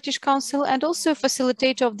from the British Council and also a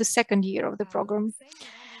facilitator of the second year of the program.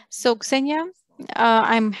 So, Ksenia,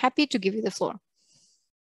 I'm happy to give you the floor.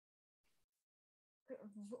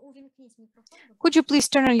 Could you please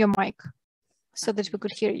turn on your mic so that we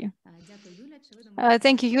could hear you?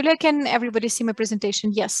 Thank you, Yulia. Can everybody see my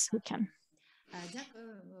presentation? Yes, we can.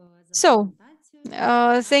 So,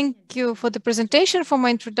 thank you for the presentation, for my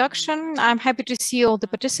introduction. I'm happy to see all the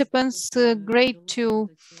participants. Great to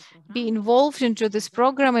be involved into this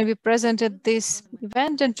program and be present at this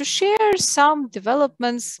event and to share some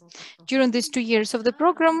developments during these 2 years of the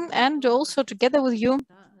program and also together with you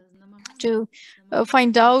to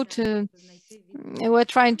find out, we're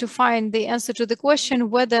trying to find the answer to the question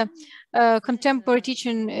whether contemporary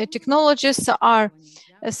teaching technologies are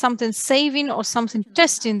something saving or something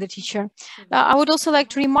testing the teacher. I would also like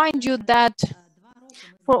to remind you that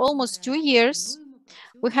for almost 2 years,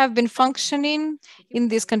 we have been functioning in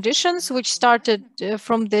these conditions, which started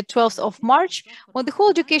from the 12th of March, when the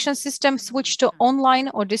whole education system switched to online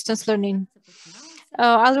or distance learning.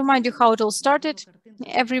 I'll remind you how it all started.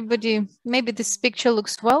 Everybody, maybe this picture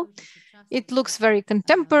looks well. It looks very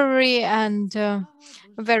contemporary and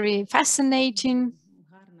very fascinating.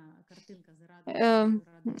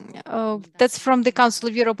 That's from the Council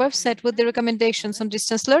of Europe website with the recommendations on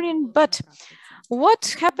distance learning. But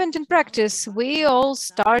what happened in practice? We all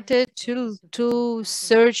started to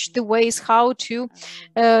search the ways how to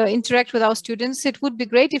interact with our students. It would be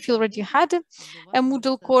great if you already had a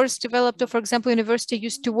Moodle course developed, or for example, university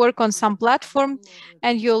used to work on some platform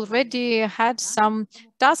and you already had some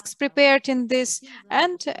tasks prepared in this.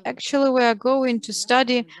 And actually, we are going to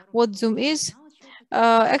study what Zoom is.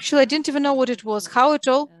 Actually, I didn't even know what it was, how it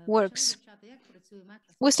all works.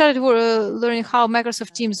 We started learning how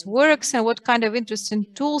Microsoft Teams works and what kind of interesting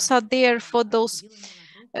tools are there for those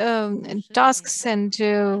tasks and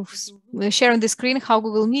sharing the screen, how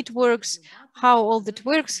Google Meet works, how all that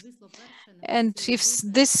works. And if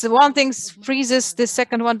this one thing freezes, the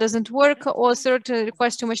second one doesn't work, or third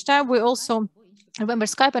requires too much time, we also remember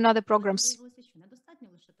Skype and other programs.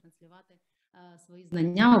 свої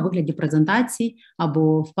знання у вигляді презентацій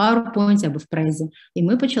або в PowerPoint, або в Презі. І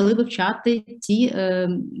ми почали вивчати ті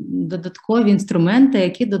додаткові інструменти,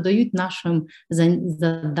 які додають нашим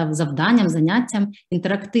завданням, заняттям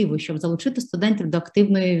інтерактиву, щоб залучити студентів до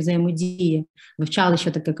активної взаємодії. Вивчали,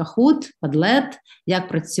 що таке Kahoot, Padlet, як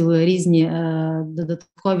працюють різні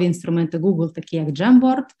додаткові інструменти Google, такі як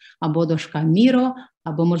Jamboard, або дошка Miro,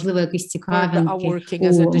 або, можливо, якісь цікавинки у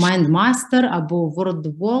MindMaster, або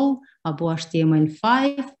WordWall, або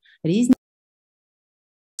HTML5, різні.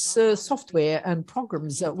 Software and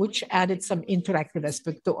programs which added some interactive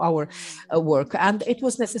aspect to our work, and it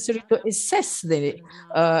was necessary to assess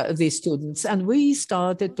the students, and we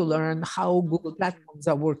started to learn how Google platforms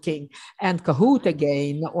are working, and Kahoot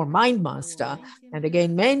again, or MindMaster, and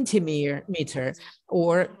again Mentimeter,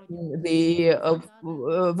 or the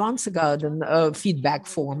Vansegarden feedback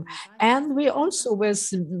form. And we also was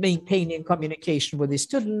maintaining communication with the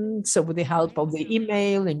students with the help of the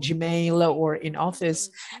email in Gmail or in Office.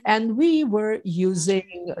 And we were using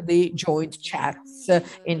the joint chats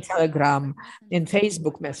in Telegram, in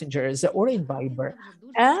Facebook messengers, or in Viber.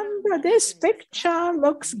 And this picture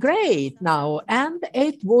looks great now. And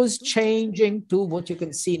it was changing to what you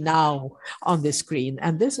can see now on the screen.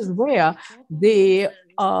 And this is where the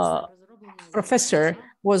professor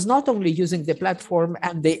was not only using the platform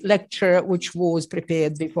and the lecture which was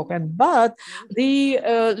prepared beforehand, but the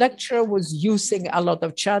lecturer was using a lot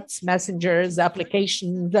of chats, messengers,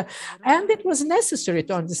 applications, and it was necessary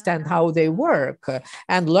to understand how they work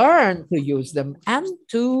and learn to use them and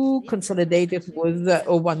to consolidate it with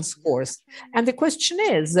one's course. And the question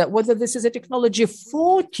is whether this is a technology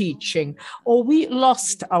for teaching, or we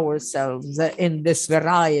lost ourselves in this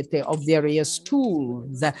variety of various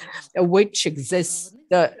tools which exist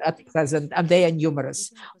at present, and they are numerous.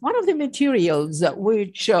 One of the materials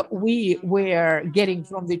which we were getting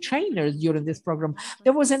from the trainers during this program,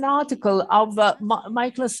 there was an article of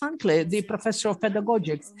Michael Sankley, the professor of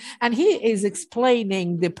pedagogics, and he is explaining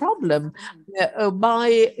the problem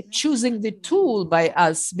by choosing the tool by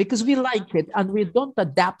us because we like it and we don't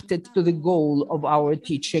adapt it to the goal of our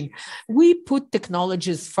teaching. We put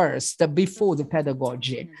technologies first before the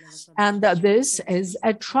pedagogy, and this is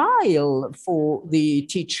a trial for the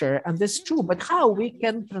teacher, and that's true, but how we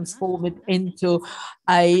can transform it into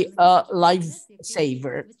a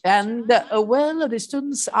lifesaver. And well, the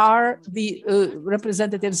students are the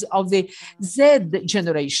representatives of the Z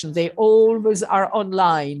generation. They always are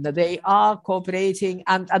online, they are cooperating,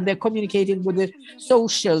 and they're communicating with the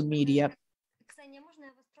social media.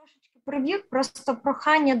 Привів, просто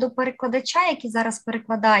прохання до перекладача, який зараз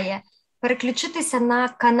перекладає, переключитися на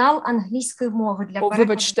канал англійської мови для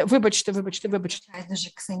перекладу. Вибачте. Дуже,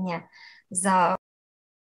 Ксенія, за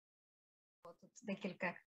тут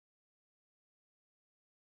декілька.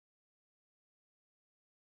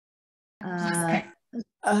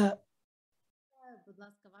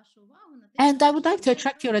 And I would like to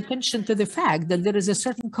attract your attention to the fact that there is a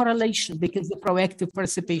certain correlation because the proactive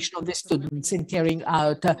participation of the students in carrying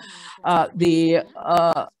out the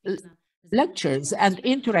lectures and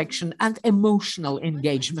interaction and emotional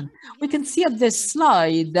engagement. We can see at this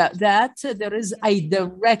slide that there is a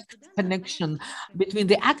direct connection between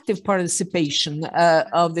the active participation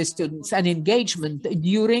of the students and engagement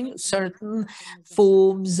during certain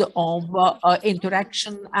forms of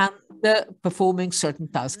interaction and performing certain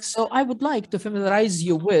tasks. So I would like to familiarize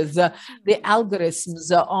you with the algorithms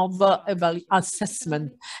of assessment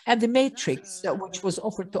and the matrix which was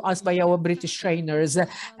offered to us by our British trainers,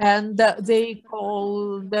 and they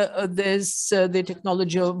called this the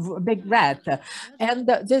technology of Big Rat. And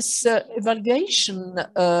this evaluation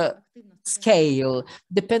scale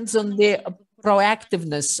depends on the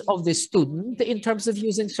proactiveness of the student in terms of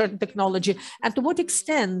using certain technology, and to what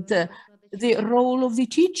extent the role of the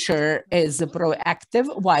teacher is proactive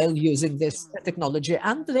while using this technology.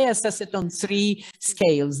 And they assess it on 3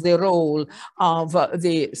 scales: the role of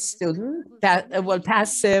the student,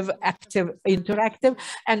 passive, active, interactive,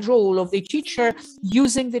 and role of the teacher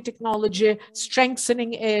using the technology,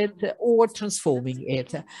 strengthening it or transforming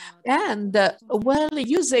it. And well,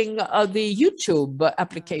 using the YouTube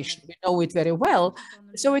application, we know it very well.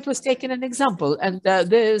 So it was taken an example, and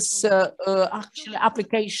this actual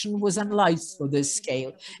application was analyzed for this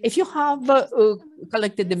scale. If you have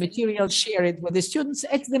collected the material, share it with the students.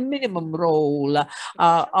 It's the minimum role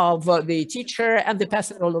of the teacher and the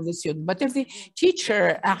passive role of the student. But if the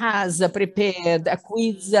teacher has prepared a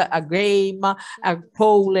quiz, a game, a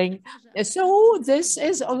polling, so this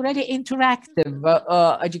is already interactive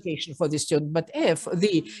education for the student. But if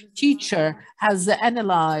the teacher has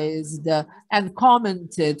analyzed and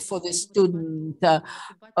commented for the student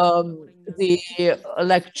the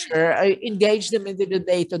lecture, engage them in the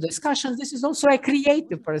debate or discussion, this is also a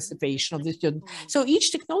creative participation of the student. So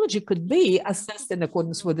each technology could be assessed in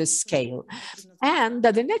accordance with this scale. And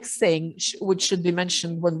the next thing which should be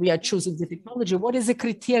mentioned when we are choosing the technology, what is the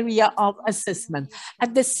criteria of assessment?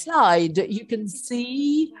 At the slide, you can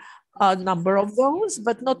see a number of those,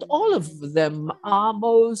 but not all of them are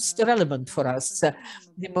most relevant for us.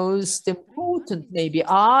 The most important maybe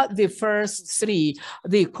are the first three: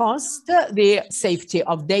 the cost, the safety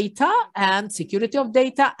of data and security of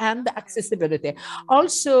data, and accessibility.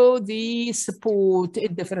 Also the support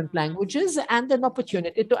in different languages and an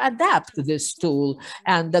opportunity to adapt this tool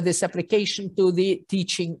and this application to the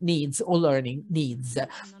teaching needs or learning needs.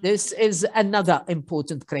 This is another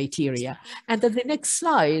important criteria. And at the next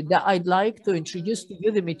slide, I'd like to introduce to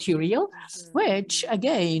you the material, which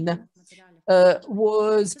again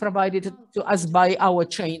was provided to us by our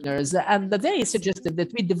trainers. And they suggested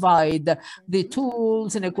that we divide the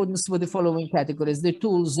tools in accordance with the following categories. The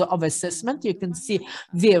tools of assessment, you can see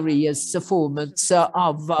various formats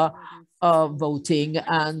of voting,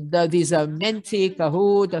 and these are Menti,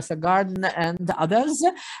 Kahoot, Garden, and other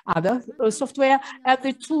software, and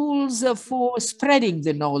the tools for spreading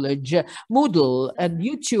the knowledge. Moodle and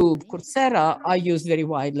YouTube, Coursera are used very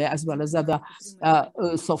widely, as well as other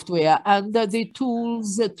software, and the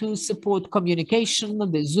tools to support communication,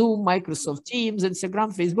 the Zoom, Microsoft Teams,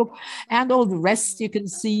 Instagram, Facebook, and all the rest you can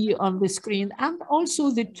see on the screen, and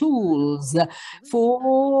also the tools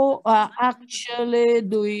for actually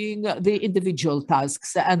doing the individual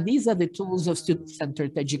tasks. And these are the tools of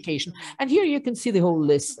student-centered education. And here you can see the whole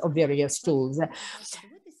list of various tools.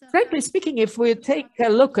 Frankly speaking, if we take a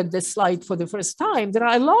look at this slide for the first time, there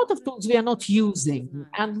are a lot of tools we are not using,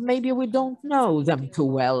 and maybe we don't know them too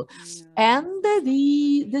well. And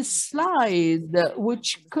the slide,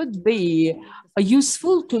 which could be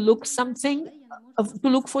useful to look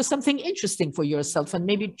for something interesting for yourself and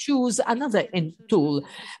maybe choose another tool.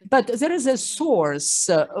 But there is a source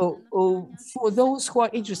for those who are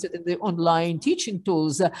interested in the online teaching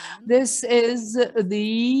tools. This is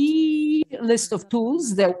the list of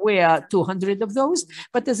tools. There were 200 of those,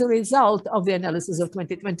 but as a result of the analysis of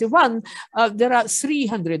 2021, there are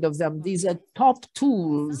 300 of them. These are top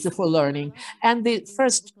tools for learning. And the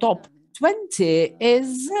first top 20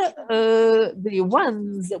 is the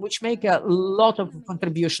ones which make a lot of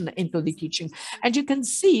contribution into the teaching. And you can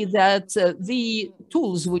see that the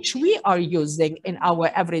tools which we are using in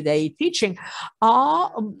our everyday teaching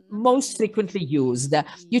are most frequently used.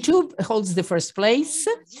 YouTube holds the first place,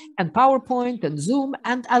 and PowerPoint and Zoom,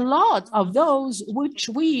 and a lot of those which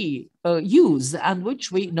we use and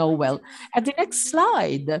which we know well. At the next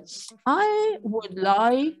slide, I would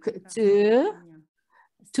like to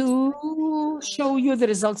show you the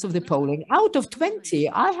results of the polling. Out of 20,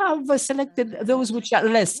 I have selected those which are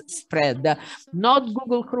less spread, not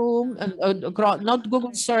Google Chrome, not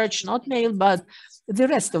Google Search, not Mail, but the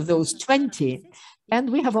rest of those 20. And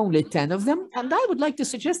we have only 10 of them. And I would like to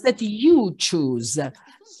suggest that you choose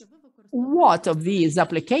what of these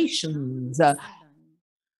applications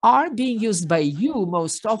are being used by you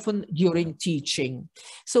most often during teaching.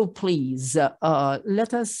 So please,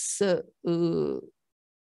 let us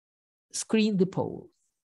screen the poll.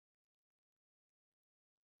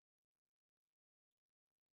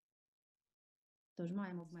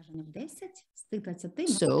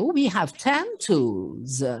 So we have 10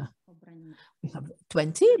 tools. We have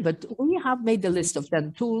 20, but we have made a list of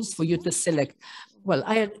 10 tools for you to select. Well,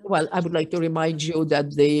 I would like to remind you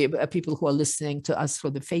that the people who are listening to us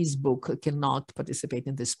through the Facebook cannot participate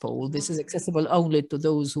in this poll. This is accessible only to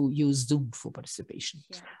those who use Zoom for participation.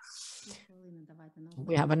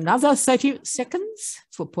 We have another 30 seconds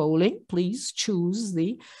for polling. Please choose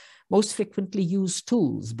the most frequently used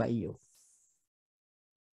tools by you.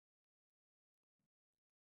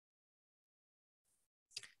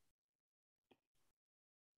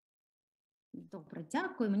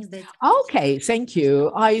 Okay, thank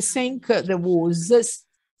you. I think there was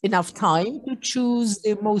enough time to choose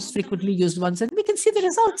the most frequently used ones, and we can see the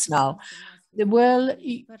results now. Well,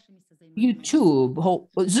 YouTube,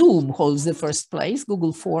 Zoom holds the first place,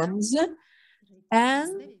 Google Forms,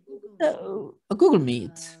 and Google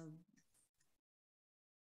Meet.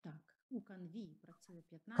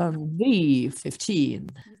 can be 15%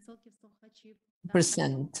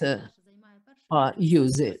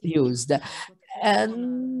 used.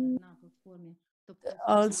 And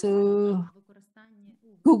also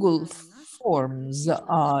Google Forms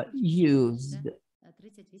are used.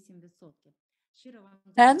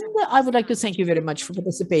 And I would like to thank you very much for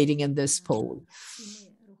participating in this poll.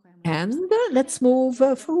 And let's move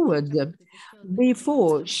forward.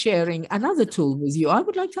 Before sharing another tool with you, I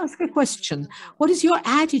would like to ask a question. What is your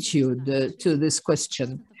attitude to this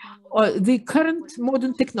question? The current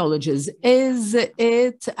modern technologies, is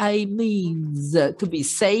it a means to be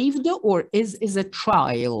saved, or is a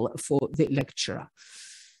trial for the lecturer?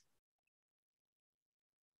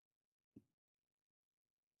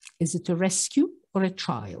 Is it a rescue or a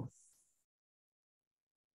trial?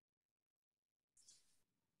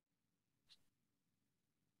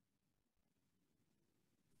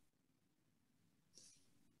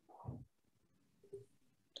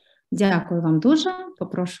 Дякую вам дуже.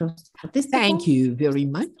 Попрошу статистику. Thank you very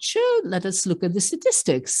much. Let us look at the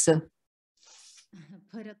statistics.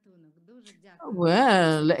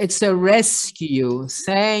 Well, it's a rescue.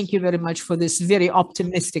 Thank you very much for this very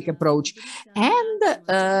optimistic approach. And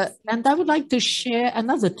I would like to share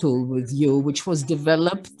another tool with you, which was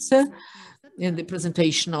developed in the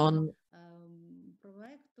presentation on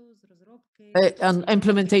an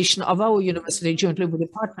implementation of our university jointly with the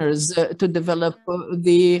partners to develop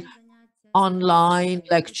the online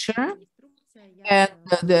lecture. And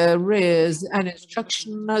there is an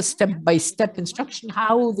instruction, step-by-step instruction,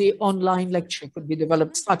 how the online lecture could be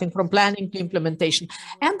developed, starting from planning to implementation.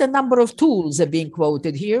 And a number of tools are being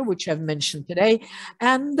quoted here, which I've mentioned today,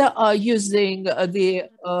 and using the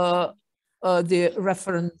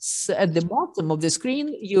reference at the bottom of the screen,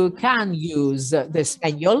 you can use this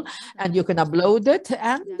manual and you can upload it,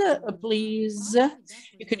 and please,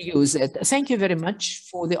 you can use it. Thank you very much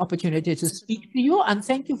for the opportunity to speak to you, and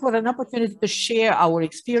thank you for an opportunity to share our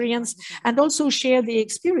experience and also share the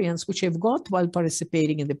experience which I've got while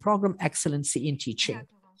participating in the program Excellency in Teaching.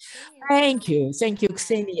 Thank you,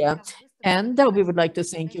 Ksenia. And we would like to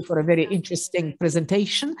thank you for a very interesting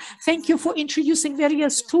presentation. Thank you for introducing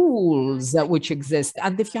various tools which exist.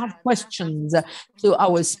 And if you have questions to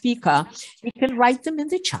our speaker, you can write them in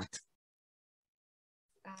the chat.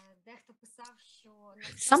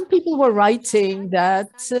 Some people were writing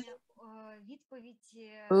that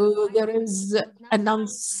there is an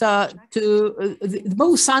answer to,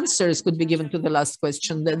 both answers could be given to the last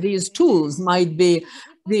question, that these tools might be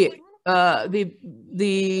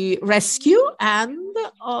the rescue and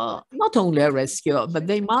not only a rescue, but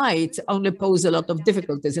they might only pose a lot of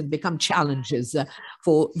difficulties and become challenges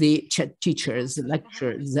for the teachers,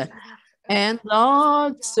 lecturers, and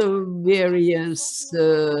lots of various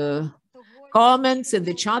comments in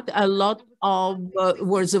the chat, a lot of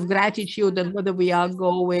words of gratitude, and whether we are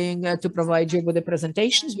going to provide you with the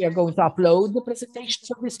presentations. We are going to upload the presentations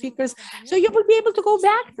of the speakers, so you will be able to go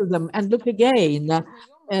back to them and look again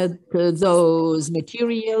at those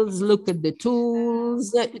materials, look at the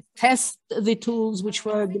tools, test the tools which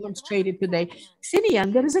were demonstrated today. Ksenia,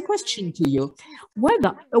 there is a question to you.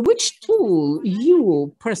 Which tool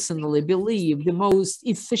you personally believe the most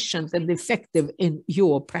efficient and effective in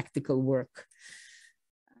your practical work?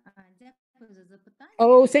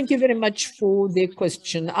 Oh, thank you very much for the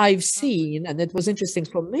question. I've seen, and it was interesting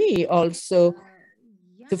for me also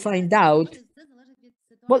to find out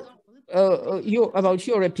what about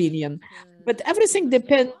your opinion. But everything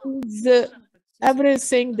depends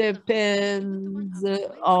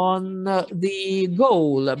on the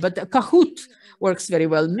goal. But Kahoot works very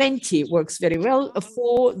well. Menti works very well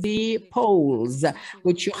for the polls,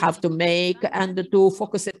 which you have to make and to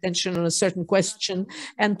focus attention on a certain question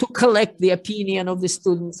and to collect the opinion of the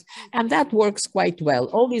students. And that works quite well.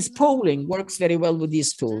 All this polling works very well with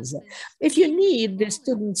these tools. If you need the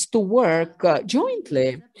students to work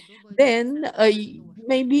jointly, then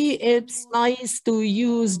maybe it's nice to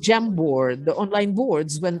use Jamboard, the online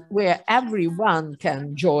boards, where everyone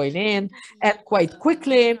can join in and quite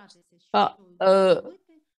quickly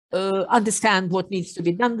understand what needs to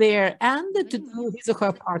be done there and to do his or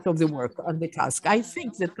her part of the work on the task. I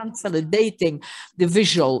think that consolidating the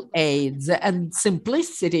visual aids and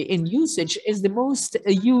simplicity in usage is the most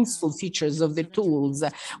useful features of the tools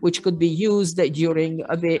which could be used during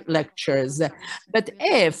the lectures. But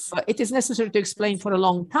if it is necessary to explain for a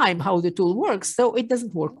long time how the tool works, so it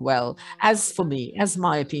doesn't work well, as for me, as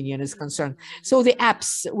my opinion is concerned. So the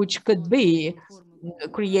apps which could be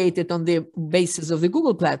created on the basis of the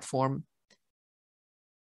Google platform.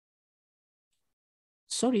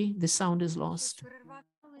 Sorry, the sound is lost.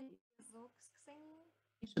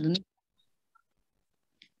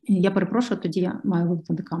 Я перепрошую, тоді я маю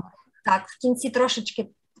вимкнути камеру. Так, в кінці трошечки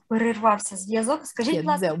перервався зв'язок. Скажіть, будь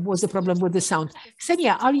ласка. There was a problem with the sound.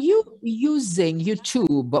 Ksenia, are you using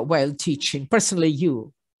YouTube while teaching? Personally,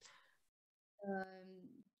 you?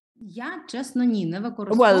 Я, чесно, ні, не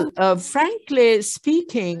використовую. Well, frankly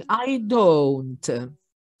speaking, I don't.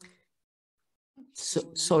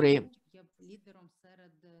 Sorry.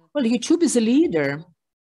 Well, YouTube is a leader.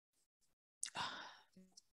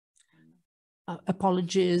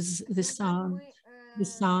 Apologies, the sound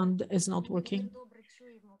is not working.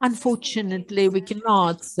 Unfortunately, we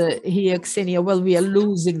cannot hear Ksenia. Well, we are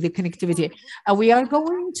losing the connectivity. We are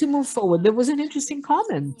going to move forward. There was an interesting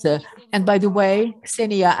comment. And by the way,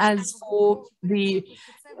 Ksenia, as for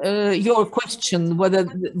your question, whether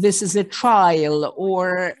this is a trial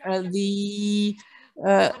or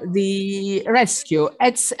the rescue,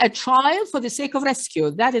 it's a trial for the sake of rescue.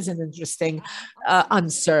 That is an interesting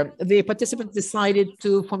answer. The participants decided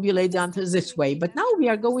to formulate the answers this way. But now we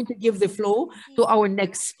are going to give the floor to our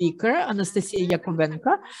next speaker, Anastasia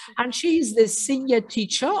Yakovenko, and she is the senior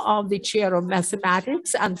teacher of the chair of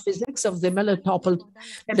mathematics and physics of the Melitopol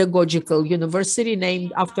Pedagogical University,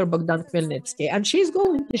 named after Bogdan Khmelnytsky. And she's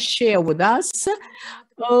going to share with us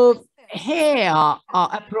her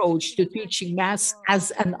approach to teaching math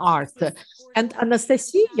as an art. And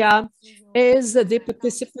Anastasia is the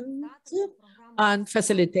participant and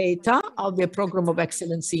facilitator of the Program of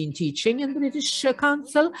Excellency in Teaching in the British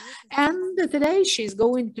Council. And today she's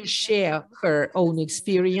going to share her own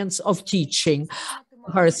experience of teaching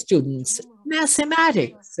her students,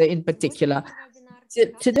 mathematics in particular.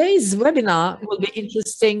 Today's webinar will be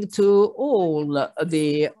interesting to all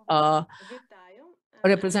the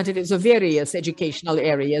representatives of various educational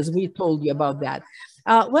areas. We told you about that.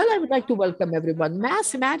 Well, I would like to welcome everyone.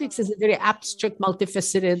 Mathematics is a very abstract,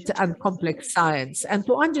 multifaceted, and complex science. And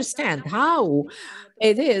to understand how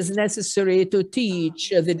it is necessary to teach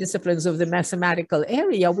the disciplines of the mathematical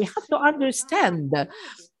area, we have to understand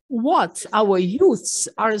what our youths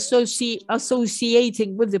are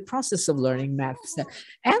associating with the process of learning maths.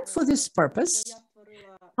 And for this purpose,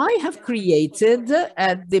 I have created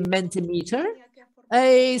at the Mentimeter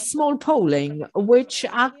a small polling, which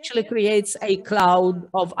actually creates a cloud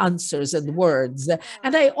of answers and words.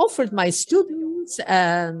 And I offered my students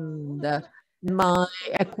and my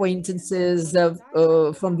acquaintances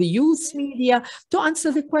from the youth media to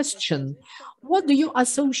answer the question, what do you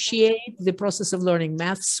associate the process of learning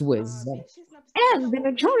maths with? And the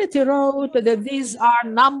majority wrote that these are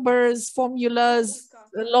numbers, formulas,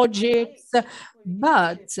 logics,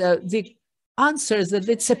 but the answer is that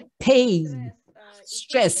it's a pain,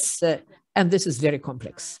 stress, and this is very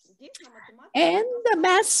complex. And the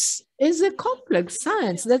maths is a complex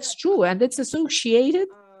science, that's true, and it's associated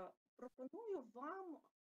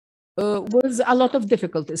with a lot of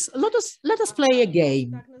difficulties. Let us play a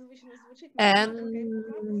game.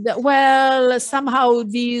 And well, somehow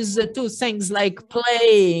these two things like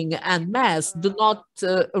playing and math do not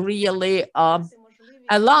really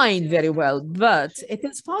align very well, but it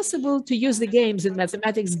is possible to use the games in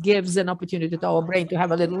mathematics gives an opportunity to our brain to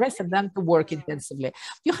have a little rest and then to work intensively.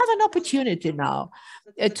 You have an opportunity now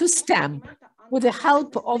to stamp with the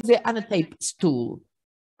help of the annotate tool.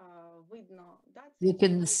 You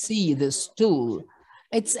can see this tool.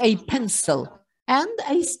 It's a pencil and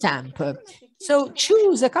a stamp. So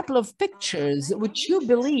choose a couple of pictures which you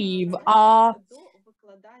believe are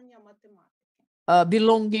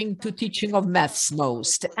belonging to teaching of maths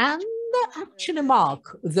most, and actually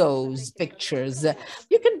mark those pictures.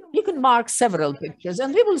 You can mark several pictures,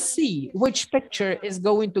 and we will see which picture is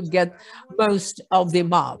going to get most of the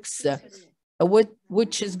marks,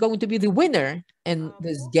 which is going to be the winner in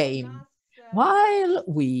this game. While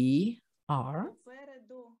we are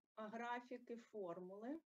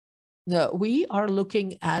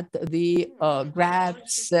looking at the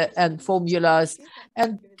graphs and formulas,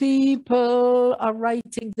 and people are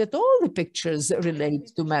writing that all the pictures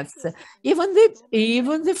relate to maths, even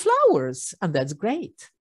the flowers, and that's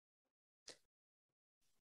great.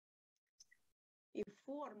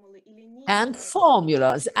 And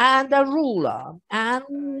formulas and a ruler,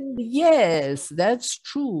 and yes, that's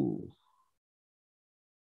true.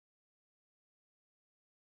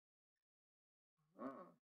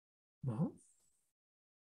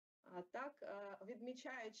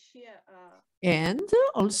 And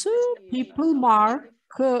also people mark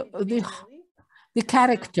the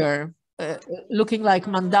character looking like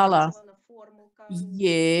mandala.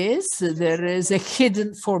 Yes, there is a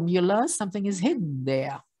hidden formula, something is hidden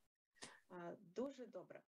there.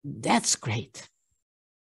 That's great.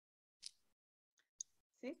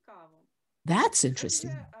 That's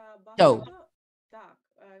interesting. So,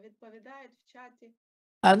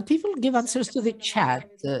 And people give answers to the chat.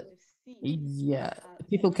 Yeah,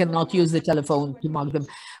 people cannot use the telephone to mark them.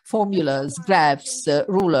 Formulas, graphs,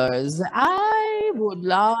 rulers. I would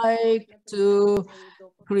like to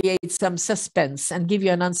create some suspense and give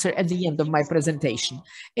you an answer at the end of my presentation.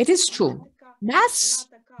 It is true.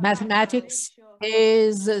 Mathematics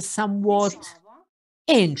is somewhat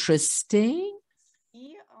interesting.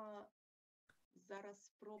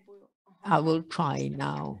 I will try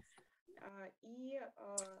now.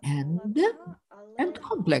 And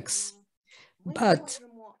complex. But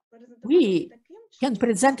we can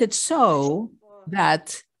present it so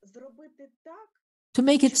that to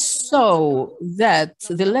make it so that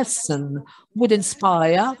the lesson would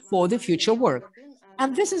inspire for the future work.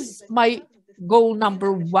 And this is my goal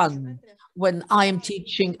number one when I am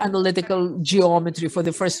teaching analytical geometry for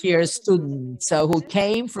the first year students who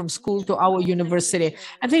came from school to our university,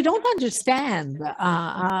 and they don't understand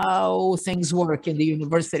how things work in the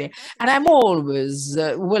university. And I'm always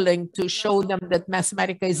willing to show them that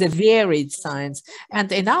mathematics is a varied science. And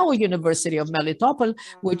in our University of Melitopol,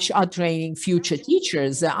 which are training future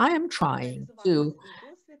teachers, I am trying to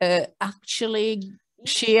actually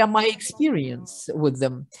share my experience with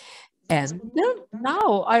them. And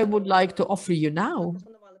now I would like to offer you now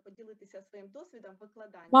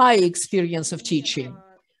my experience of teaching.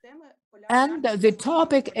 And the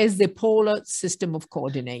topic is the polar system of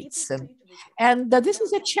coordinates. And this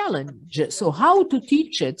is a challenge. So how to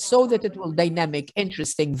teach it so that it will dynamic,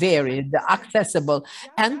 interesting, varied, accessible,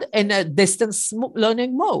 and in a distance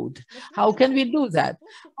learning mode. How can we do that?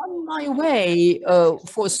 On my way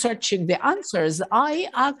for searching the answers, I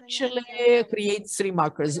actually create 3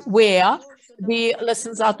 markers where the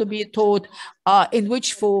lessons are to be taught, in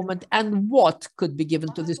which format, and what could be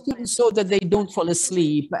given to the students so that they don't fall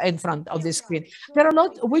asleep in front of the screen. There are a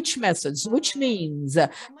lot which methods, which means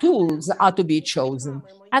tools are to be chosen.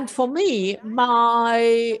 And for me,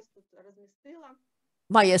 my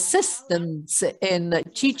assistants in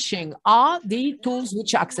teaching are the tools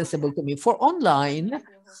which are accessible to me. For online,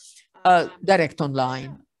 direct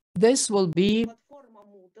online, this will be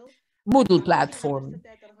Moodle platform,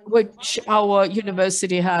 which our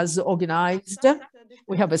university has organized.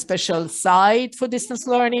 We have a special site for distance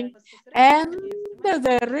learning, and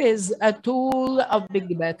there is a tool of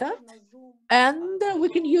Big Data, and we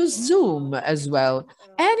can use Zoom as well.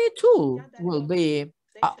 Any tool will be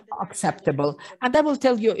acceptable, and I will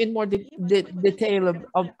tell you in more detail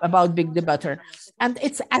about Big Data. And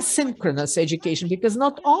it's asynchronous education because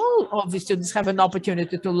not all of the students have an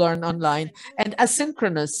opportunity to learn online, and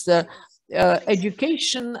asynchronous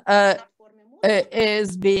education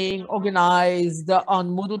is being organized on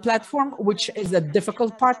Moodle platform, which is a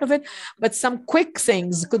difficult part of it, but some quick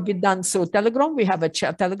things could be done through Telegram. We have a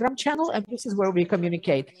Telegram channel, and this is where we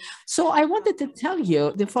communicate. So I wanted to tell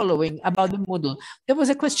you the following about the Moodle. There was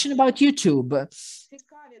a question about YouTube.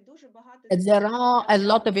 There are a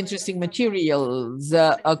lot of interesting materials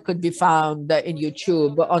could be found in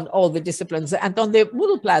YouTube on all the disciplines, and on the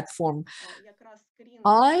Moodle platform,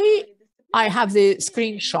 I have the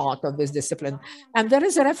screenshot of this discipline, and there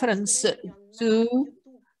is a reference to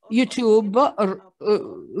YouTube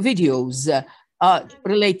videos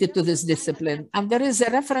related to this discipline. And there is a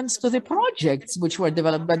reference to the projects which were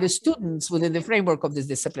developed by the students within the framework of this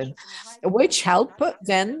discipline, which help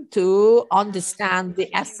then to understand the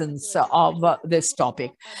essence of this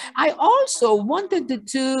topic. I also wanted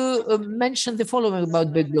to mention the following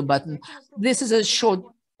about Big Blue Button. This is a short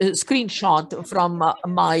screenshot from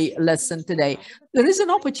my lesson today. There is an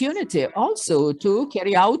opportunity also to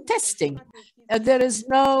carry out testing. There is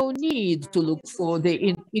no need to look for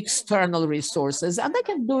the external resources, and I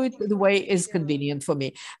can do it the way is convenient for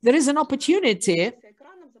me. There is an opportunity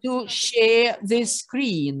to share the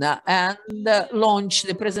screen and launch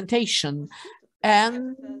the presentation.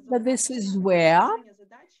 And this is where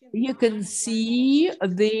you can see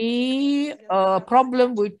the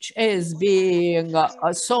problem which is being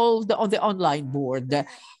solved on the online board.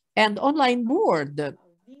 And online board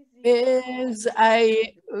is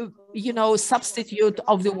a substitute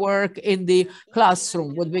of the work in the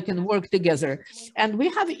classroom when we can work together. And we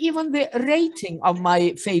have even the rating of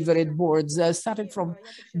my favorite boards, starting from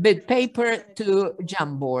bit paper to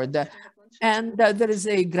Jamboard. And there is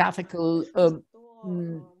a graphical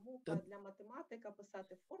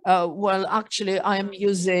well, actually, I am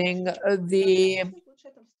using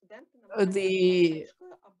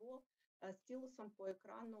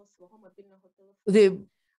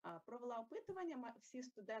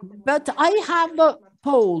but I have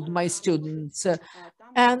polled my students,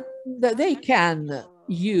 and they can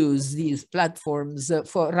use these platforms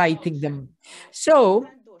for writing them. So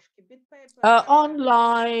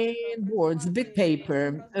Online boards, bit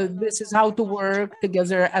paper. This is how to work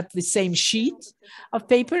together at the same sheet of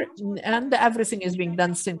paper, and everything is being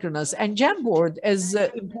done synchronous. And Jamboard is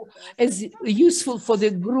useful for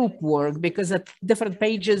the group work because at different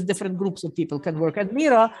pages, different groups of people can work. And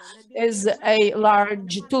Mira is a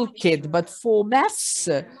large toolkit, but for maths,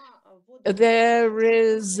 there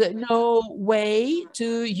is no way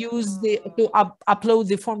to use upload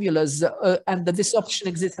the formulas, and that this option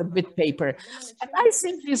exists with paper. And I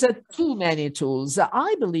think these are too many tools.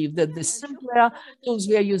 I believe that the simpler tools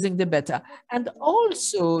we are using, the better. And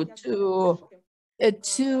also to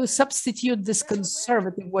substitute this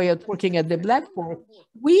conservative way of working at the blackboard,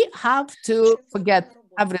 we have to forget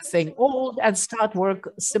everything old and start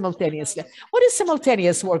work simultaneously. What is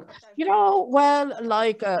simultaneous work? You know, well,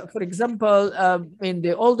 like, for example, in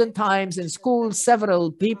the olden times in school,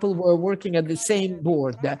 several people were working at the same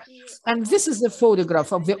board. And this is the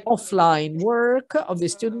photograph of the offline work of the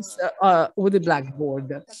students with the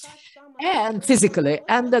blackboard. And physically,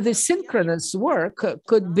 and the synchronous work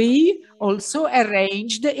could be also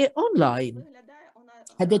arranged online.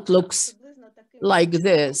 And it looks like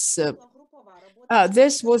this.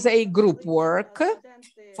 This was a group work.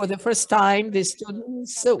 For the first time, the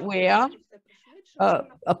students were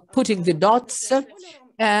putting the dots,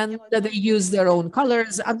 and they use their own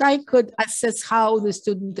colors, and I could assess how the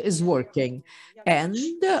student is working and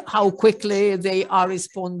how quickly they are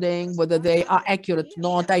responding, whether they are accurate or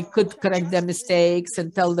not. I could correct their mistakes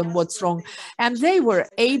and tell them what's wrong. And they were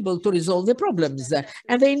able to resolve the problems.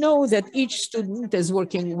 And they know that each student is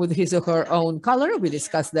working with his or her own color. We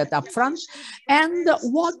discussed that up front. And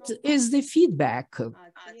what is the feedback?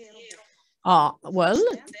 Well,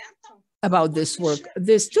 about this work,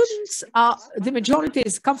 the students the majority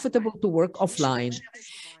is comfortable to work offline.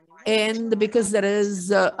 And because there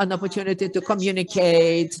is an opportunity to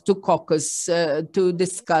communicate, to caucus, to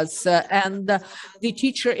discuss, and the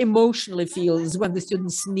teacher emotionally feels when the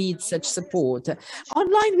students need such support.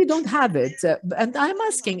 Online, we don't have it. And I'm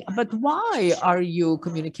asking, but why are you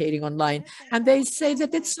communicating online? And they say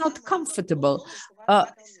that it's not comfortable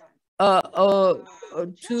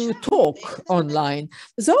to talk online.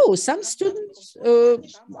 So some students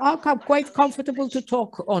are quite comfortable to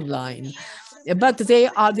talk online, but they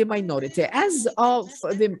are the minority. As of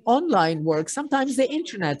the online work, sometimes the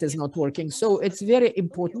internet is not working. So it's very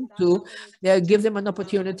important to give them an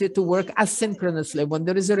opportunity to work asynchronously when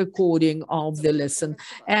there is a recording of the lesson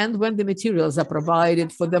and when the materials are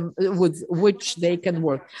provided for them with which they can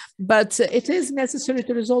work. But it is necessary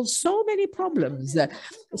to resolve so many problems.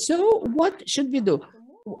 So what should we do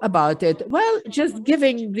about it? Well, just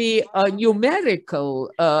giving the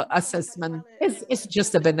numerical assessment is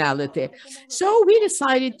just a banality. So we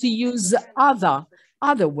decided to use other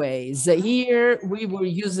ways. Here we were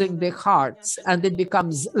using the hearts, and it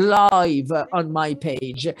becomes live on my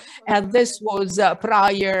page. And this was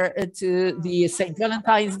prior to the St.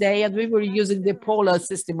 Valentine's Day, and we were using the polar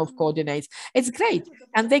system of coordinates. It's great,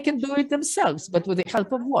 and they can do it themselves, but with the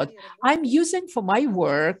help of what? I'm using for my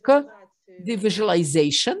work the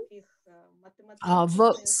visualization of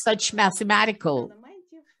such mathematical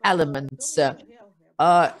elements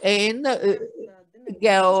in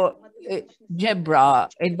GeoGebra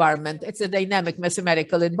environment. It's a dynamic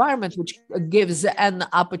mathematical environment which gives an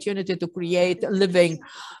opportunity to create living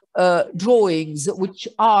drawings which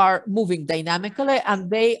are moving dynamically, and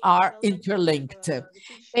they are interlinked.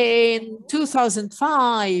 In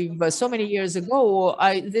 2005, so many years ago,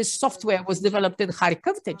 this software was developed in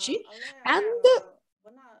Kharkov, and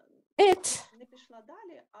it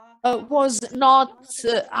was not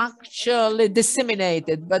actually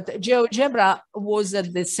disseminated, but GeoGebra was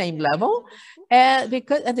at the same level, and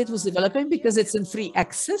it was developing because it's in free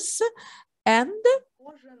access, and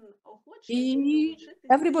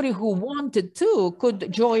everybody who wanted to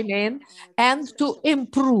could join in and to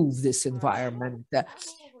improve this environment.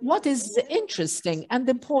 What is interesting and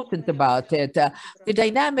important about it, the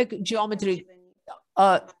dynamic geometry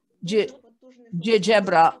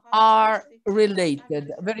GeoGebra are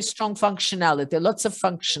related, very strong functionality, lots of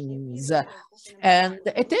functions. And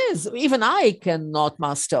it is, even I cannot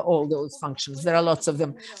master all those functions. There are lots of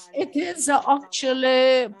them. It is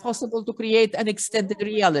actually possible to create an extended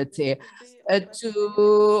reality,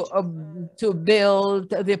 to build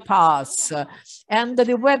the paths. And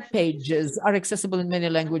the web pages are accessible in many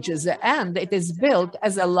languages, and it is built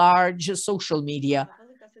as a large social media.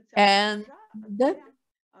 And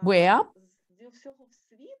where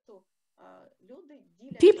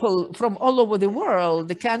people from all over the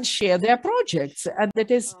world can share their projects, and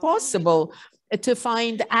it is possible to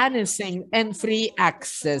find anything in free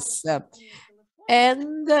access.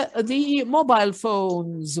 And the mobile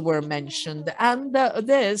phones were mentioned. And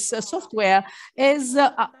this software is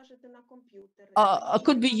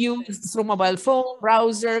could be used through mobile phone,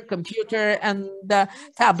 browser, computer, and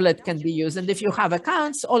tablet can be used. And if you have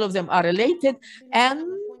accounts, all of them are related. And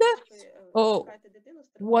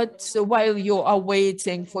while you are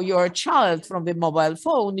waiting for your child from the mobile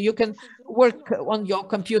phone, you can work on your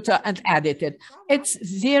computer and edit it. It's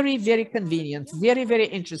very, very convenient, very, very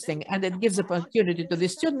interesting, and it gives opportunity to the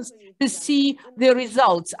students to see the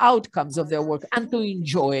results, outcomes of their work, and to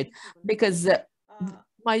enjoy it. Because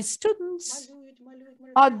my students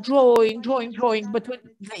are drawing, but when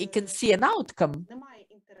they can see an outcome,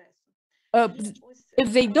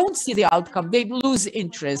 if they don't see the outcome, they lose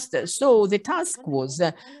interest. So the task was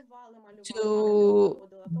to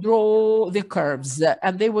draw the curves,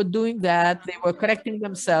 and they were doing that. They were correcting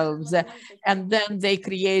themselves, and then they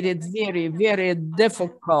created very, very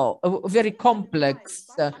difficult, very complex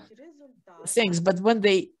things. But when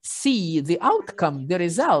they see the outcome, the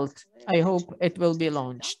result, I hope it will be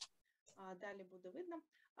launched.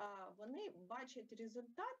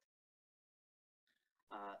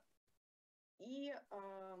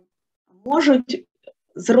 Можуть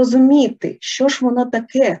зрозуміти, що ж воно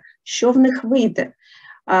таке, що в них вийде.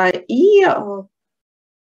 І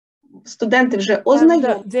студенти вже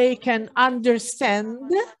ознайомлені. They can understand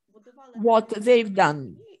what they've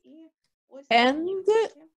done. And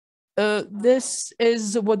this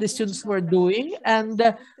is what the students were doing.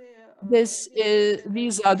 And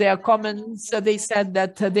these are their comments. They said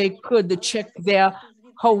that they could check their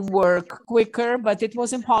homework quicker, but it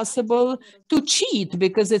was impossible to cheat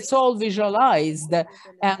because it's all visualized.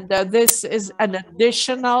 And this is an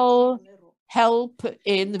additional help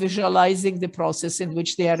in visualizing the process in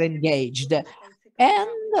which they are engaged.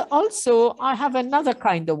 And also, I have another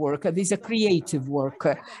kind of work. These are creative work.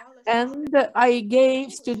 And I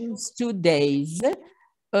gave students 2 days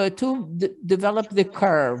to develop the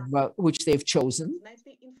curve which they've chosen,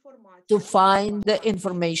 to find the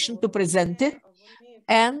information, to present it.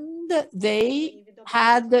 And they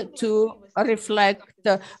had to reflect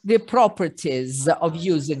the properties of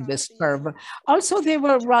using this curve. Also, they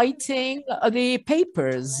were writing the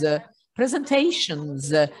papers,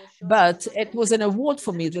 presentations, but it was an award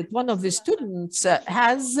for me that one of the students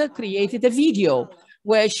has created a video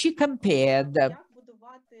where she compared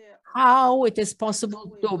how it is possible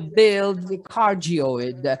to build the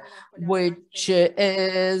cardioid, which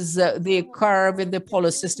is the curve in the polar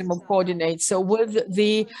system of coordinates. So with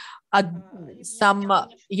the some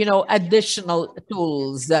additional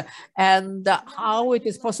tools, and how it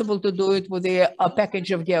is possible to do it with a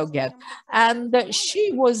package of GeoGet. And she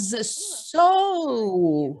was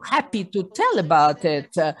so happy to tell about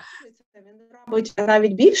it.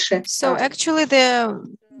 So actually they're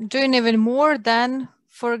doing even more than,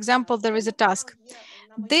 for example, there is a task.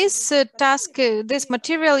 This this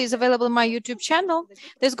material is available on my YouTube channel.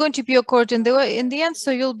 There's going to be a code in the end,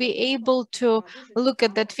 so you'll be able to look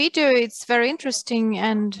at that video. It's very interesting,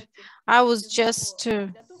 and I was just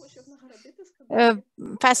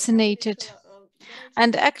fascinated.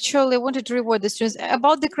 And actually, I wanted to reward the students.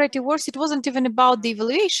 About the creative works, it wasn't even about the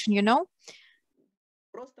evaluation,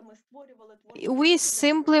 We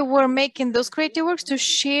simply were making those creative works to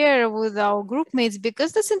share with our group mates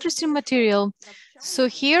because that's interesting material. So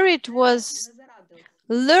here it was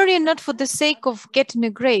learning not for the sake of getting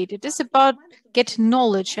a grade. It is about getting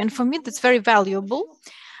knowledge. And for me, that's very valuable.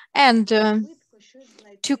 And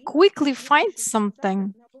to quickly find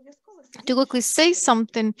something, to quickly say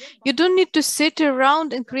something, you don't need to sit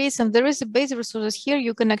around and create some. There is a basic resources here.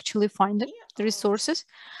 You can actually find it, the resources.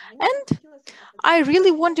 And I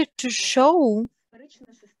really wanted to show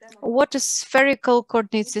what a spherical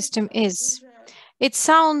coordinate system is. It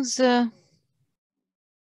sounds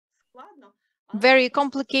very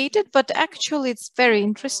complicated, but actually it's very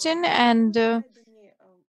interesting. And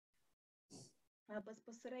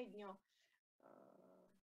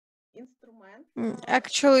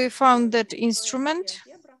actually found that instrument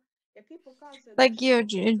like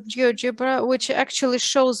GeoGebra, which actually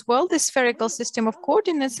shows well the spherical system of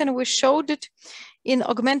coordinates, and we showed it in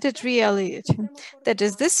augmented reality. That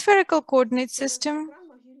is, this spherical coordinate system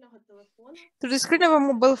to the screen of a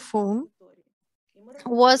mobile phone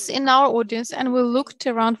was in our audience, and we looked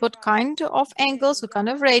around what kind of angles, what kind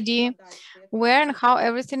of radii, where and how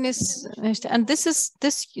everything is. And this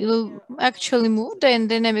actually moved in a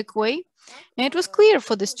dynamic way, and it was clear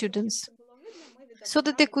for the students so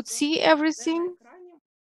that they could see everything.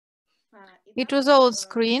 It was all on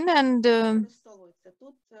screen, and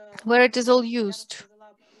where it is all used.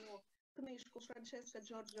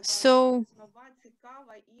 So,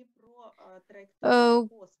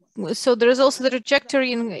 so there is also the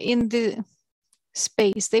trajectory in the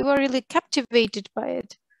space. They were really captivated by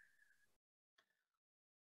it.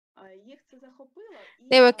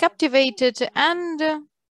 They were captivated and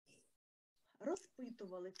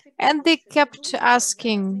they kept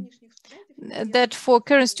asking that for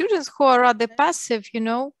current students who are rather passive, you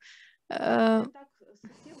know,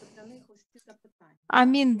 I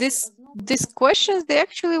mean, these questions, they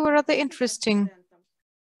actually were rather interesting.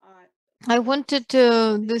 I wanted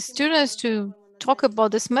the students to talk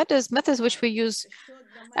about these methods which we use,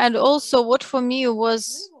 and also what for me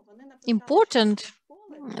was important.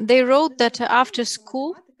 They wrote that after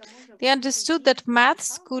school, they understood that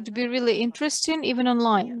maths could be really interesting even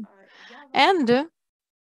online. And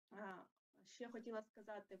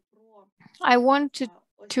I wanted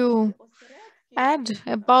to add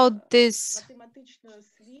about this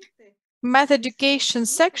math education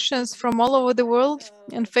sections from all over the world.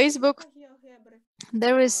 On Facebook,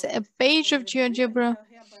 there is a page of GeoGebra,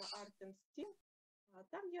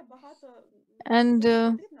 and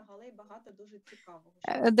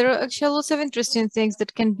there are actually lots of interesting things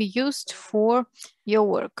that can be used for your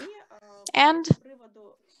work. And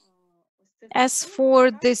as for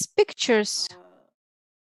these pictures,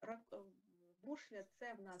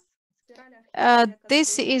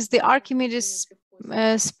 this is the Archimedes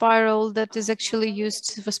spiral that is actually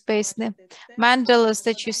used for space. The mandalas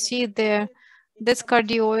that you see there, that's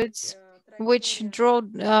cardioids, which draw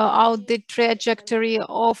out the trajectory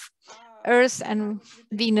of Earth and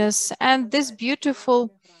Venus. And this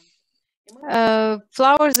beautiful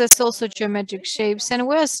flowers, that's also geometric shapes. And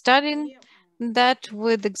we're studying that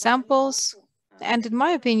with examples. And in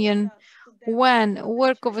my opinion, when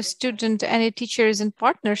work of a student and a teacher is in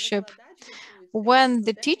partnership, when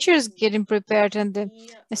the teacher is getting prepared and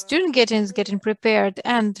the student is getting prepared,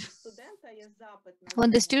 and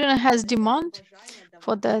when the student has demand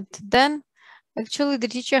for that, then actually the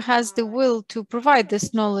teacher has the will to provide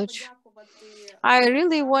this knowledge. I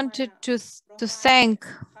really wanted to thank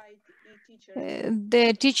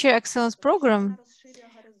the Teacher Excellence Program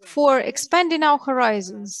for expanding our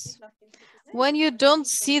horizons. When you don't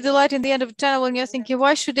see the light in the end of the tunnel and you're thinking,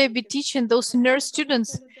 why should I be teaching those nerd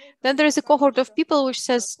students? Then there is a cohort of people which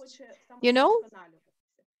says, you know,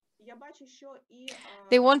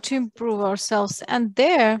 they want to improve ourselves. And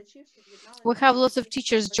there we have lots of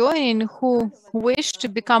teachers joining who wish to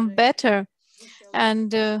become better.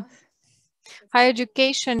 And higher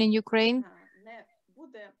education in Ukraine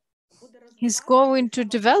is going to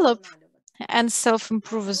develop and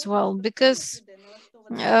self-improve as well, because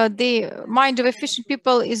the mind of efficient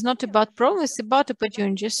people is not about problems, it's about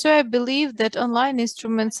opportunities. So I believe that online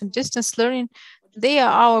instruments and distance learning, they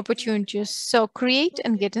are our opportunities. So create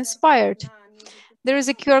and get inspired. There is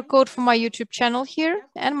a QR code for my YouTube channel here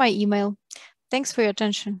and my email. Thanks for your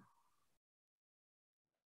attention.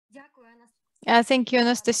 Thank you,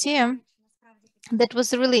 Anastasia. That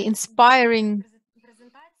was a really inspiring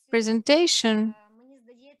presentation.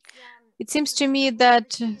 It seems to me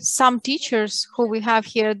that some teachers who we have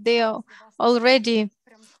here, they are already,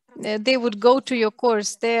 they would go to your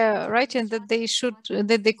course. They are writing that they should,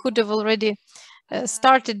 that they could have already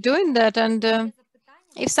started doing that. And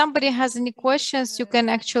if somebody has any questions, you can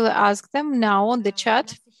actually ask them now on the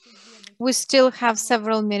chat. We still have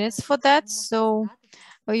several minutes for that, so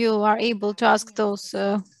you are able to ask those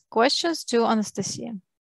questions to Anastasia.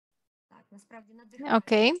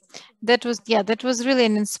 Okay, that was really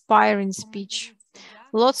an inspiring speech.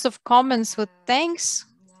 Lots of comments with thanks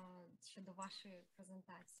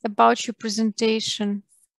about your presentation.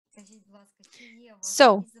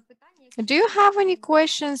 So, do you have any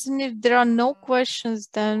questions? And if there are no questions,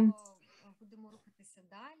 then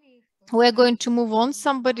we're going to move on.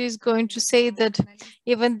 Somebody is going to say that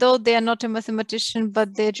even though they are not a mathematician,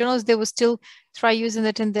 but they're journalists, they will still try using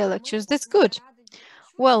it in their lectures. That's good.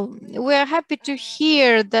 Well, we're happy to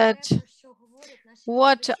hear that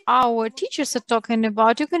what our teachers are talking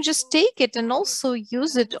about, you can just take it and also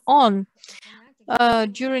use it on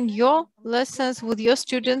during your lessons with your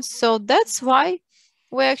students. So that's why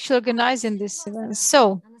we're actually organizing this event.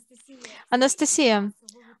 So, Anastasia,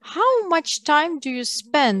 how much time do you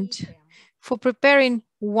spend for preparing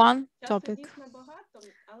one topic?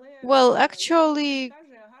 Well, actually,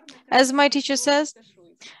 as my teacher says,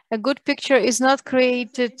 a good picture is not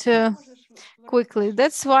created quickly.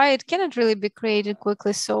 That's why it cannot really be created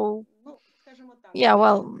quickly. So, yeah,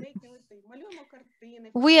 well,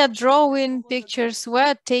 we are drawing pictures,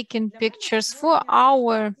 we're taking pictures for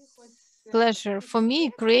our pleasure. For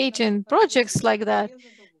me, creating projects like that,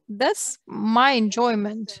 That's my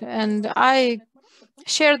enjoyment, and I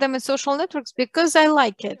share them in social networks because I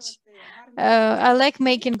like it. I like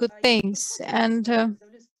making good things, and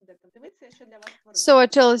so I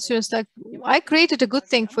tell students, like, I created a good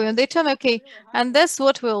thing for you, and they tell me, okay, and that's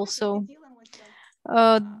what we also.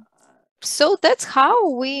 So that's how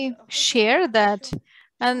we share that.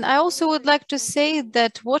 And I also would like to say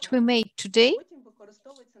that what we made today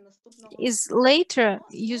is later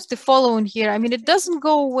used the following year. I mean, it doesn't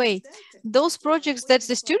go away. Those projects that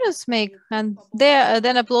the students make, and they are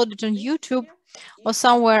then uploaded on YouTube or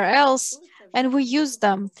somewhere else, and we use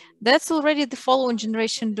them. That's already the following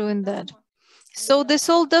generation doing that. So this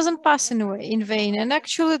all doesn't pass in vain. And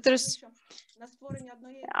actually,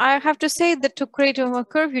 I have to say that to create a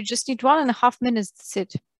curve, you just need 1.5 minutes to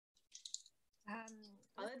sit.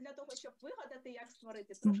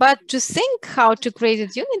 But to think how to create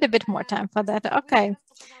it, you need a bit more time for that. Okay.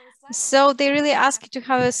 So they really ask you to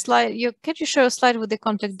have a slide. Can you show a slide with the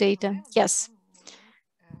contact data? Yes.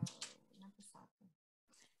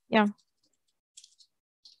 Yeah.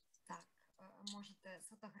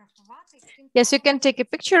 Yes, you can take a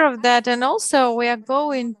picture of that. And also we are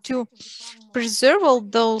going to preserve all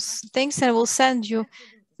those things and we'll send you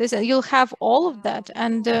this. You'll have all of that.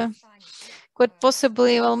 And quite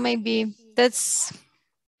possibly, well, maybe that's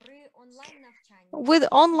with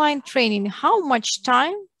online training. How much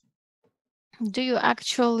time do you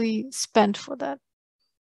actually spend for that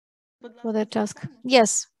task?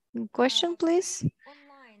 Yes. Question, please.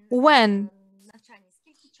 When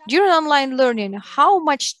during online learning, how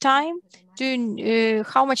much time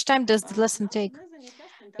does the lesson take?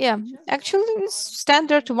 Yeah, actually, it's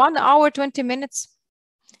standard 1 hour 20 minutes,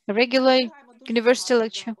 a regular university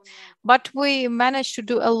lecture, but we managed to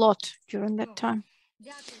do a lot during that time.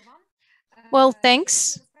 Well,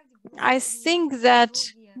 thanks. I think that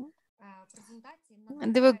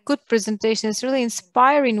they were good presentations, really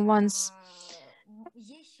inspiring ones.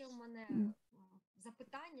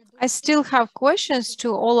 I still have questions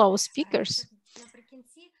to all our speakers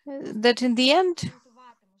that in the end,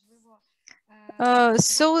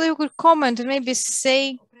 so they could comment and maybe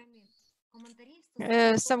say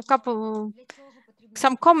some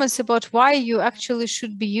comments about why you actually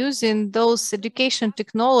should be using those education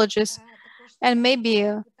technologies, and maybe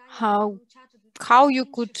how you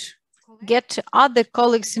could get other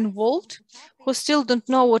colleagues involved who still don't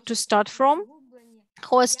know what to start from,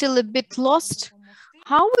 who are still a bit lost,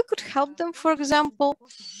 how we could help them, for example,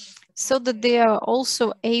 so that they are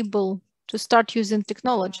also able to start using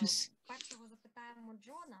technologies.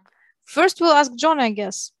 First, we'll ask John, I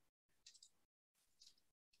guess.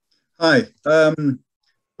 Hi.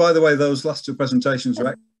 By the way, those last two presentations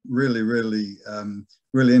are really, really,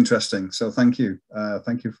 really interesting. So thank you.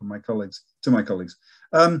 Thank you for my colleagues.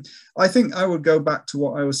 I think I would go back to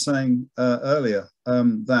what I was saying earlier,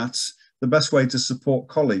 that the best way to support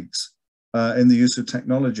colleagues in the use of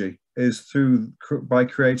technology is by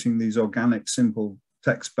creating these organic, simple,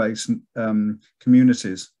 text-based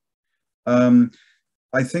communities.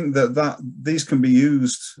 I think that these can be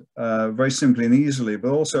used very simply and easily,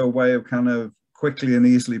 but also a way of kind of quickly and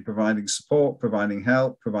easily providing support, providing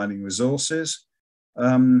help, providing resources.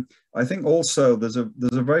 I think also there's a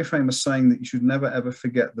very famous saying that you should never ever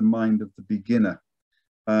forget the mind of the beginner.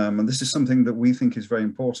 And this is something that we think is very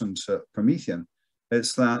important at Promethean.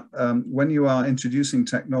 It's that when you are introducing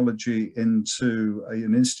technology into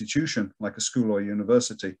an institution like a school or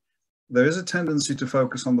university, there is a tendency to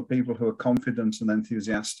focus on the people who are confident and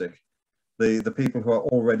enthusiastic, the people who are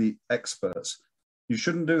already experts. You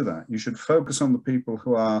shouldn't do that. You should focus on the people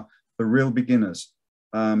who are the real beginners,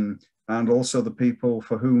 and also the people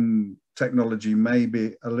for whom technology may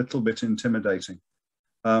be a little bit intimidating.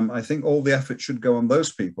 I think all the effort should go on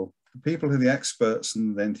those people. The people who are the experts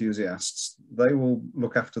and the enthusiasts, they will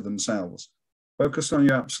look after themselves. Focus on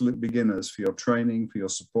your absolute beginners for your training, for your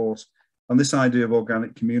support. And this idea of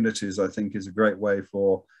organic communities, I think, is a great way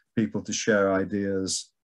for people to share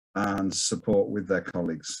ideas and support with their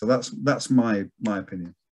colleagues. So that's my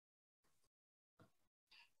opinion.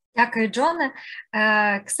 Thanks,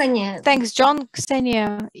 John.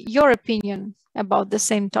 Ksenia, your opinion about the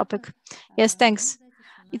same topic. Yes, thanks.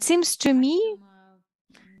 It seems to me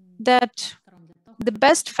that the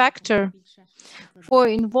best factor for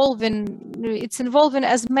involving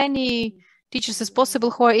as many teachers as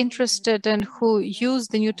possible who are interested and who use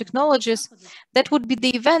the new technologies, that would be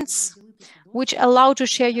the events which allow to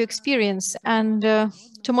share your experience and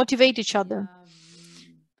to motivate each other.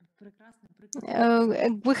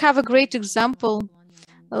 We have a great example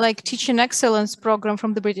like Teaching Excellence program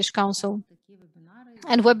from the British Council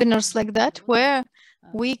and webinars like that, where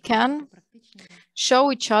we can show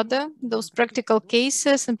each other those practical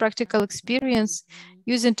cases and practical experience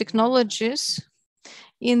using technologies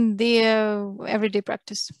in their everyday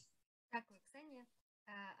practice.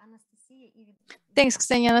 Thanks,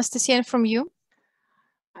 Ksenia. Anastasia, and from you?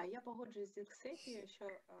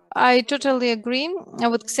 I totally agree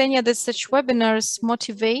with Ksenia that such webinars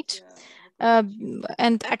motivate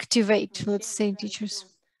and activate, let's say, teachers.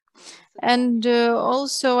 And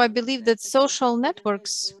also, I believe that social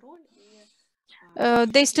networks,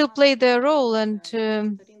 they still play their role. And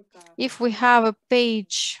if we have a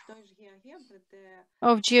page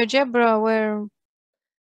of GeoGebra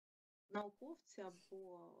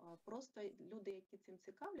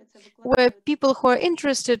where people who are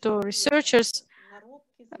interested or researchers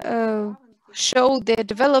show their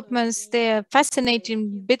developments, their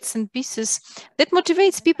fascinating bits and pieces, that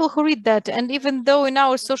motivates people who read that. And even though in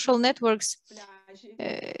our social networks,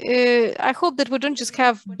 I hope that we don't just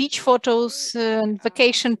have beach photos and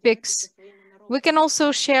vacation pics. We can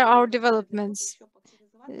also share our developments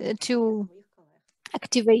to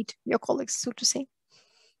activate your colleagues, so to say.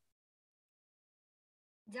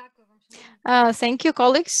 Thank you,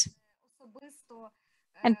 colleagues.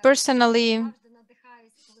 And personally,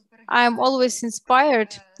 I'm always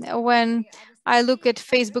inspired when I look at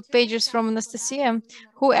Facebook pages from Anastasia,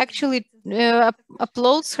 who actually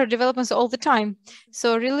uploads her developments all the time.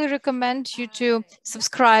 So really recommend you to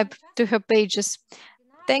subscribe to her pages.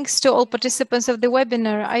 Thanks to all participants of the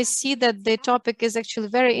webinar. I see that the topic is actually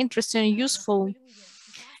very interesting and useful.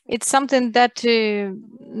 It's something that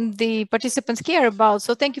the participants care about.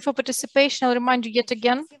 So thank you for participation. I'll remind you yet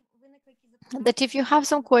again that if you have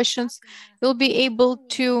some questions, you'll be able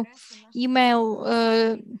to email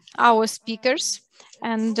our speakers.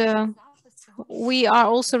 And we are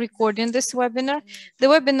also recording this webinar. The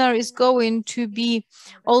webinar is going to be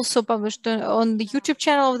also published on the YouTube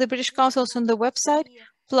channel of the British Council, on the website.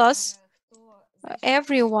 Plus,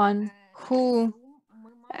 everyone who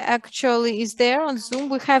actually is there on Zoom,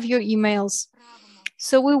 we have your emails.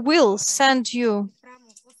 So we will send you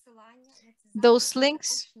those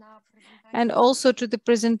links and also to the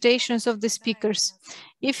presentations of the speakers.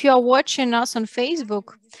 If you are watching us on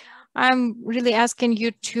Facebook, I'm really asking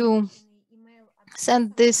you to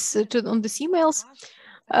send this on these emails,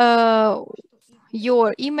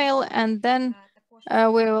 your email, and then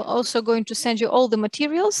we're also going to send you all the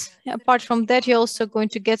materials. Apart from that, you're also going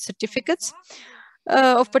to get certificates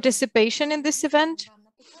of participation in this event.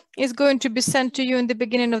 It's going to be sent to you in the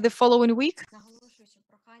beginning of the following week.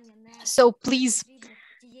 So please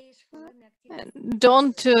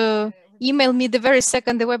don't email me the very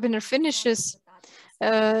second the webinar finishes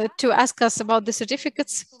to ask us about the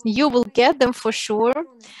certificates. You will get them for sure.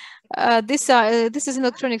 This is an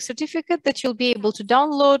electronic certificate that you'll be able to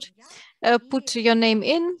download, put your name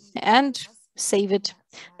in, and save it.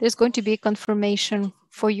 There's going to be a confirmation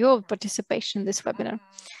for your participation in this webinar.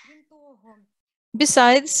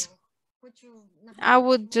 Besides, I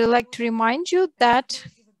would like to remind you that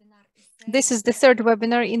this is the third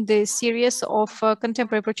webinar in the series of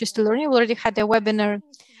contemporary approaches to learning. We already had a webinar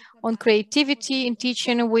on creativity in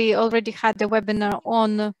teaching. We already had a webinar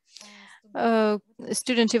on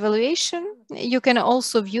student evaluation. You can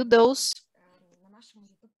also view those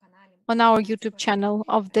on our YouTube channel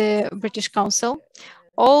of the British Council.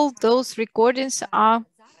 All those recordings are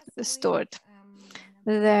stored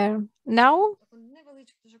there. Now,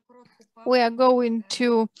 we are going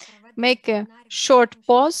to make a short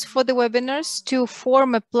pause for the webinars to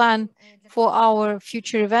form a plan for our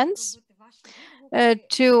future events,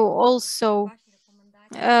 to also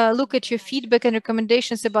look at your feedback and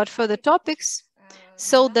recommendations about further topics,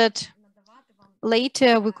 so that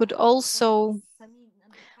later we could also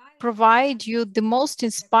provide you the most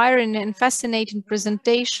inspiring and fascinating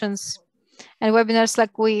presentations and webinars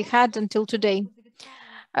like we had until today.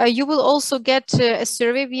 You will also get a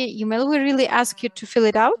survey via email. We really ask you to fill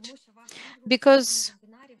it out because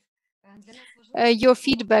your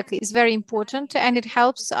feedback is very important and it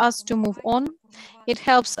helps us to move on. It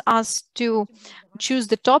helps us to choose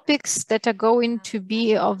the topics that are going to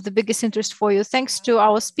be of the biggest interest for you. Thanks to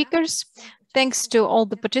our speakers. Thanks to all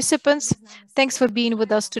the participants. Thanks for being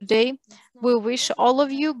with us today. We wish all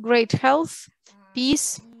of you great health,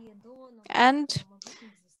 peace, and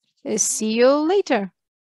see you later.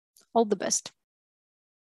 All the best.